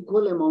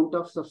equal amount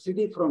of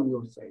subsidy from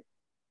your side.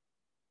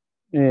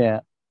 Yeah.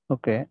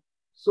 Okay.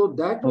 So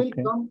that will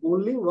come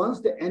only once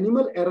the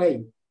animal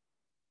arrives.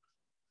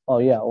 Oh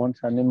yeah, once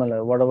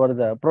animal, whatever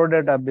the pro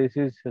data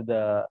basis,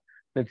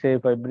 let's say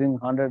if I bring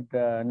 100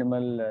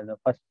 animal the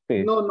first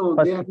phase. No,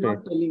 they are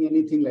not telling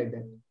anything like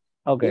that.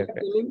 Okay.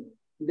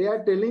 They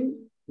are telling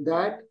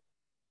that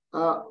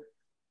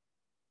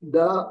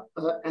the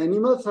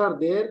animals are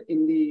there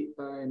in the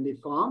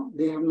farm.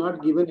 They have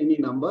not given any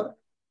number,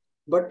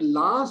 but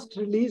last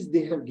release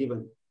they have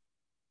given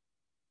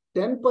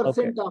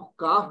 10% of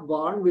calf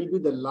bond will be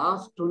the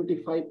last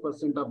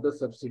 25% of the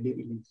subsidy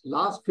release.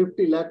 Last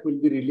 50 lakh will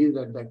be released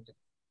at that time.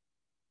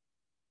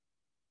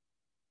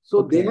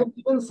 So they have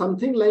given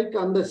something like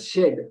on the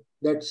shed.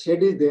 That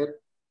shed is there.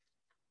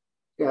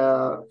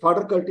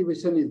 fodder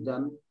cultivation is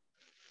done,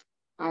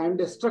 and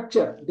a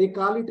structure, they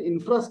call it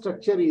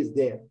infrastructure, is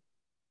there.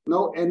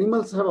 Now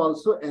animals have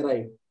also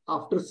arrived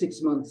after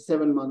 6 months,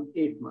 7 months,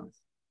 8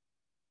 months.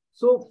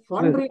 So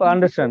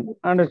understand,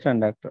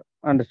 doctor.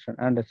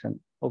 Understand.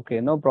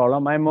 Okay, no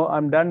problem.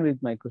 I'm done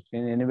with my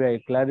question. Anyway,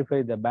 I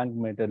clarify the bank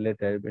matter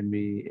later when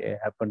we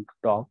happen to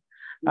talk.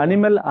 Yeah.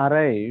 Animal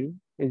arrive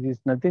is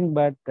nothing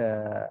but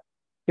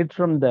it's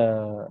from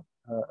the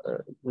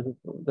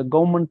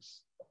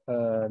government's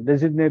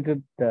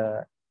designated.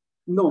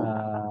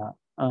 No.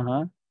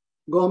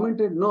 Government,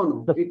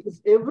 no. It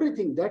is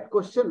everything. That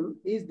question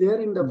is there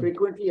in the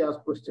frequently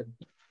asked question.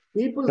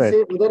 People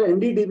say whether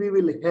NDDB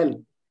will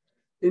help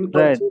in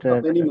purchase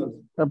of animals.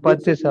 The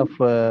purchase of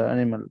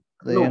animal,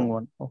 the young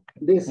one. Okay.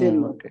 They say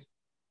no.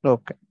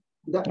 Okay.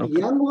 The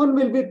young one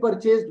will be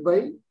purchased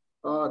by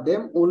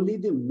them only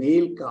the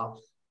male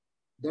calves.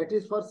 That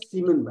is for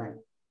semen bank.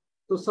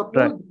 So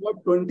suppose you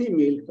have 20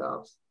 male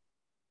calves.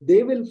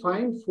 They will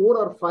find 4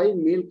 or 5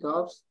 male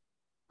calves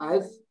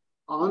as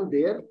on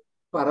their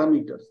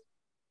parameters.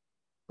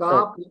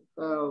 Calf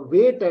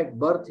weight at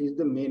birth is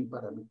the main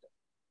parameter.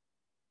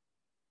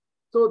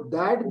 So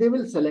that they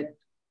will select,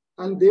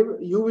 and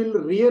you will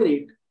rear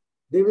it.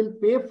 They will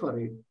pay for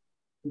it.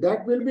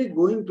 That will be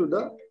going to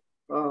the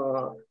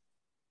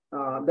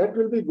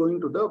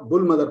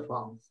bull mother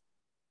farms.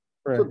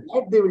 So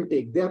that they will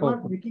take. They are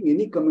not making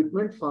any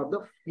commitment for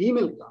the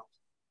female calves.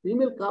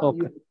 Female calves.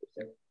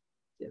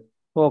 Yes.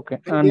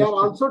 And they are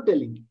also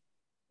telling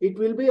it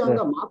will be on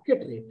the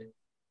market rate.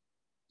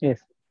 Yes.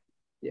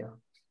 Yeah.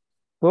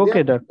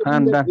 Okay, doctor.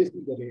 I'm done.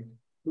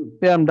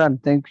 Yeah, I'm done.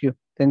 Thank you.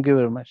 Thank you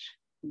very much.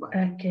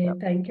 Bye. Okay,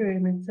 thank you very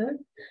much, sir.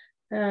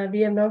 We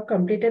have now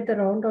completed the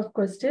round of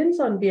questions.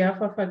 On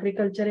behalf of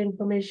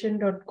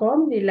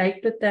agricultureinformation.com, we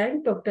like to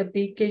thank Dr.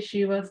 P.K.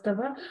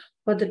 Shrivastava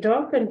for the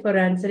talk and for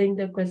answering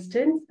the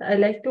questions. I'd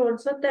like to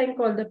also thank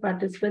all the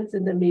participants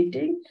in the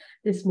meeting.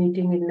 This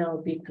meeting will now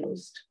be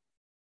closed.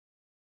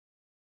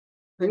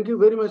 Thank you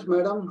very much,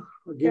 madam.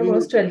 You're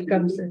most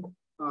welcome, sir.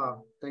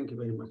 Thank you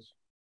very much.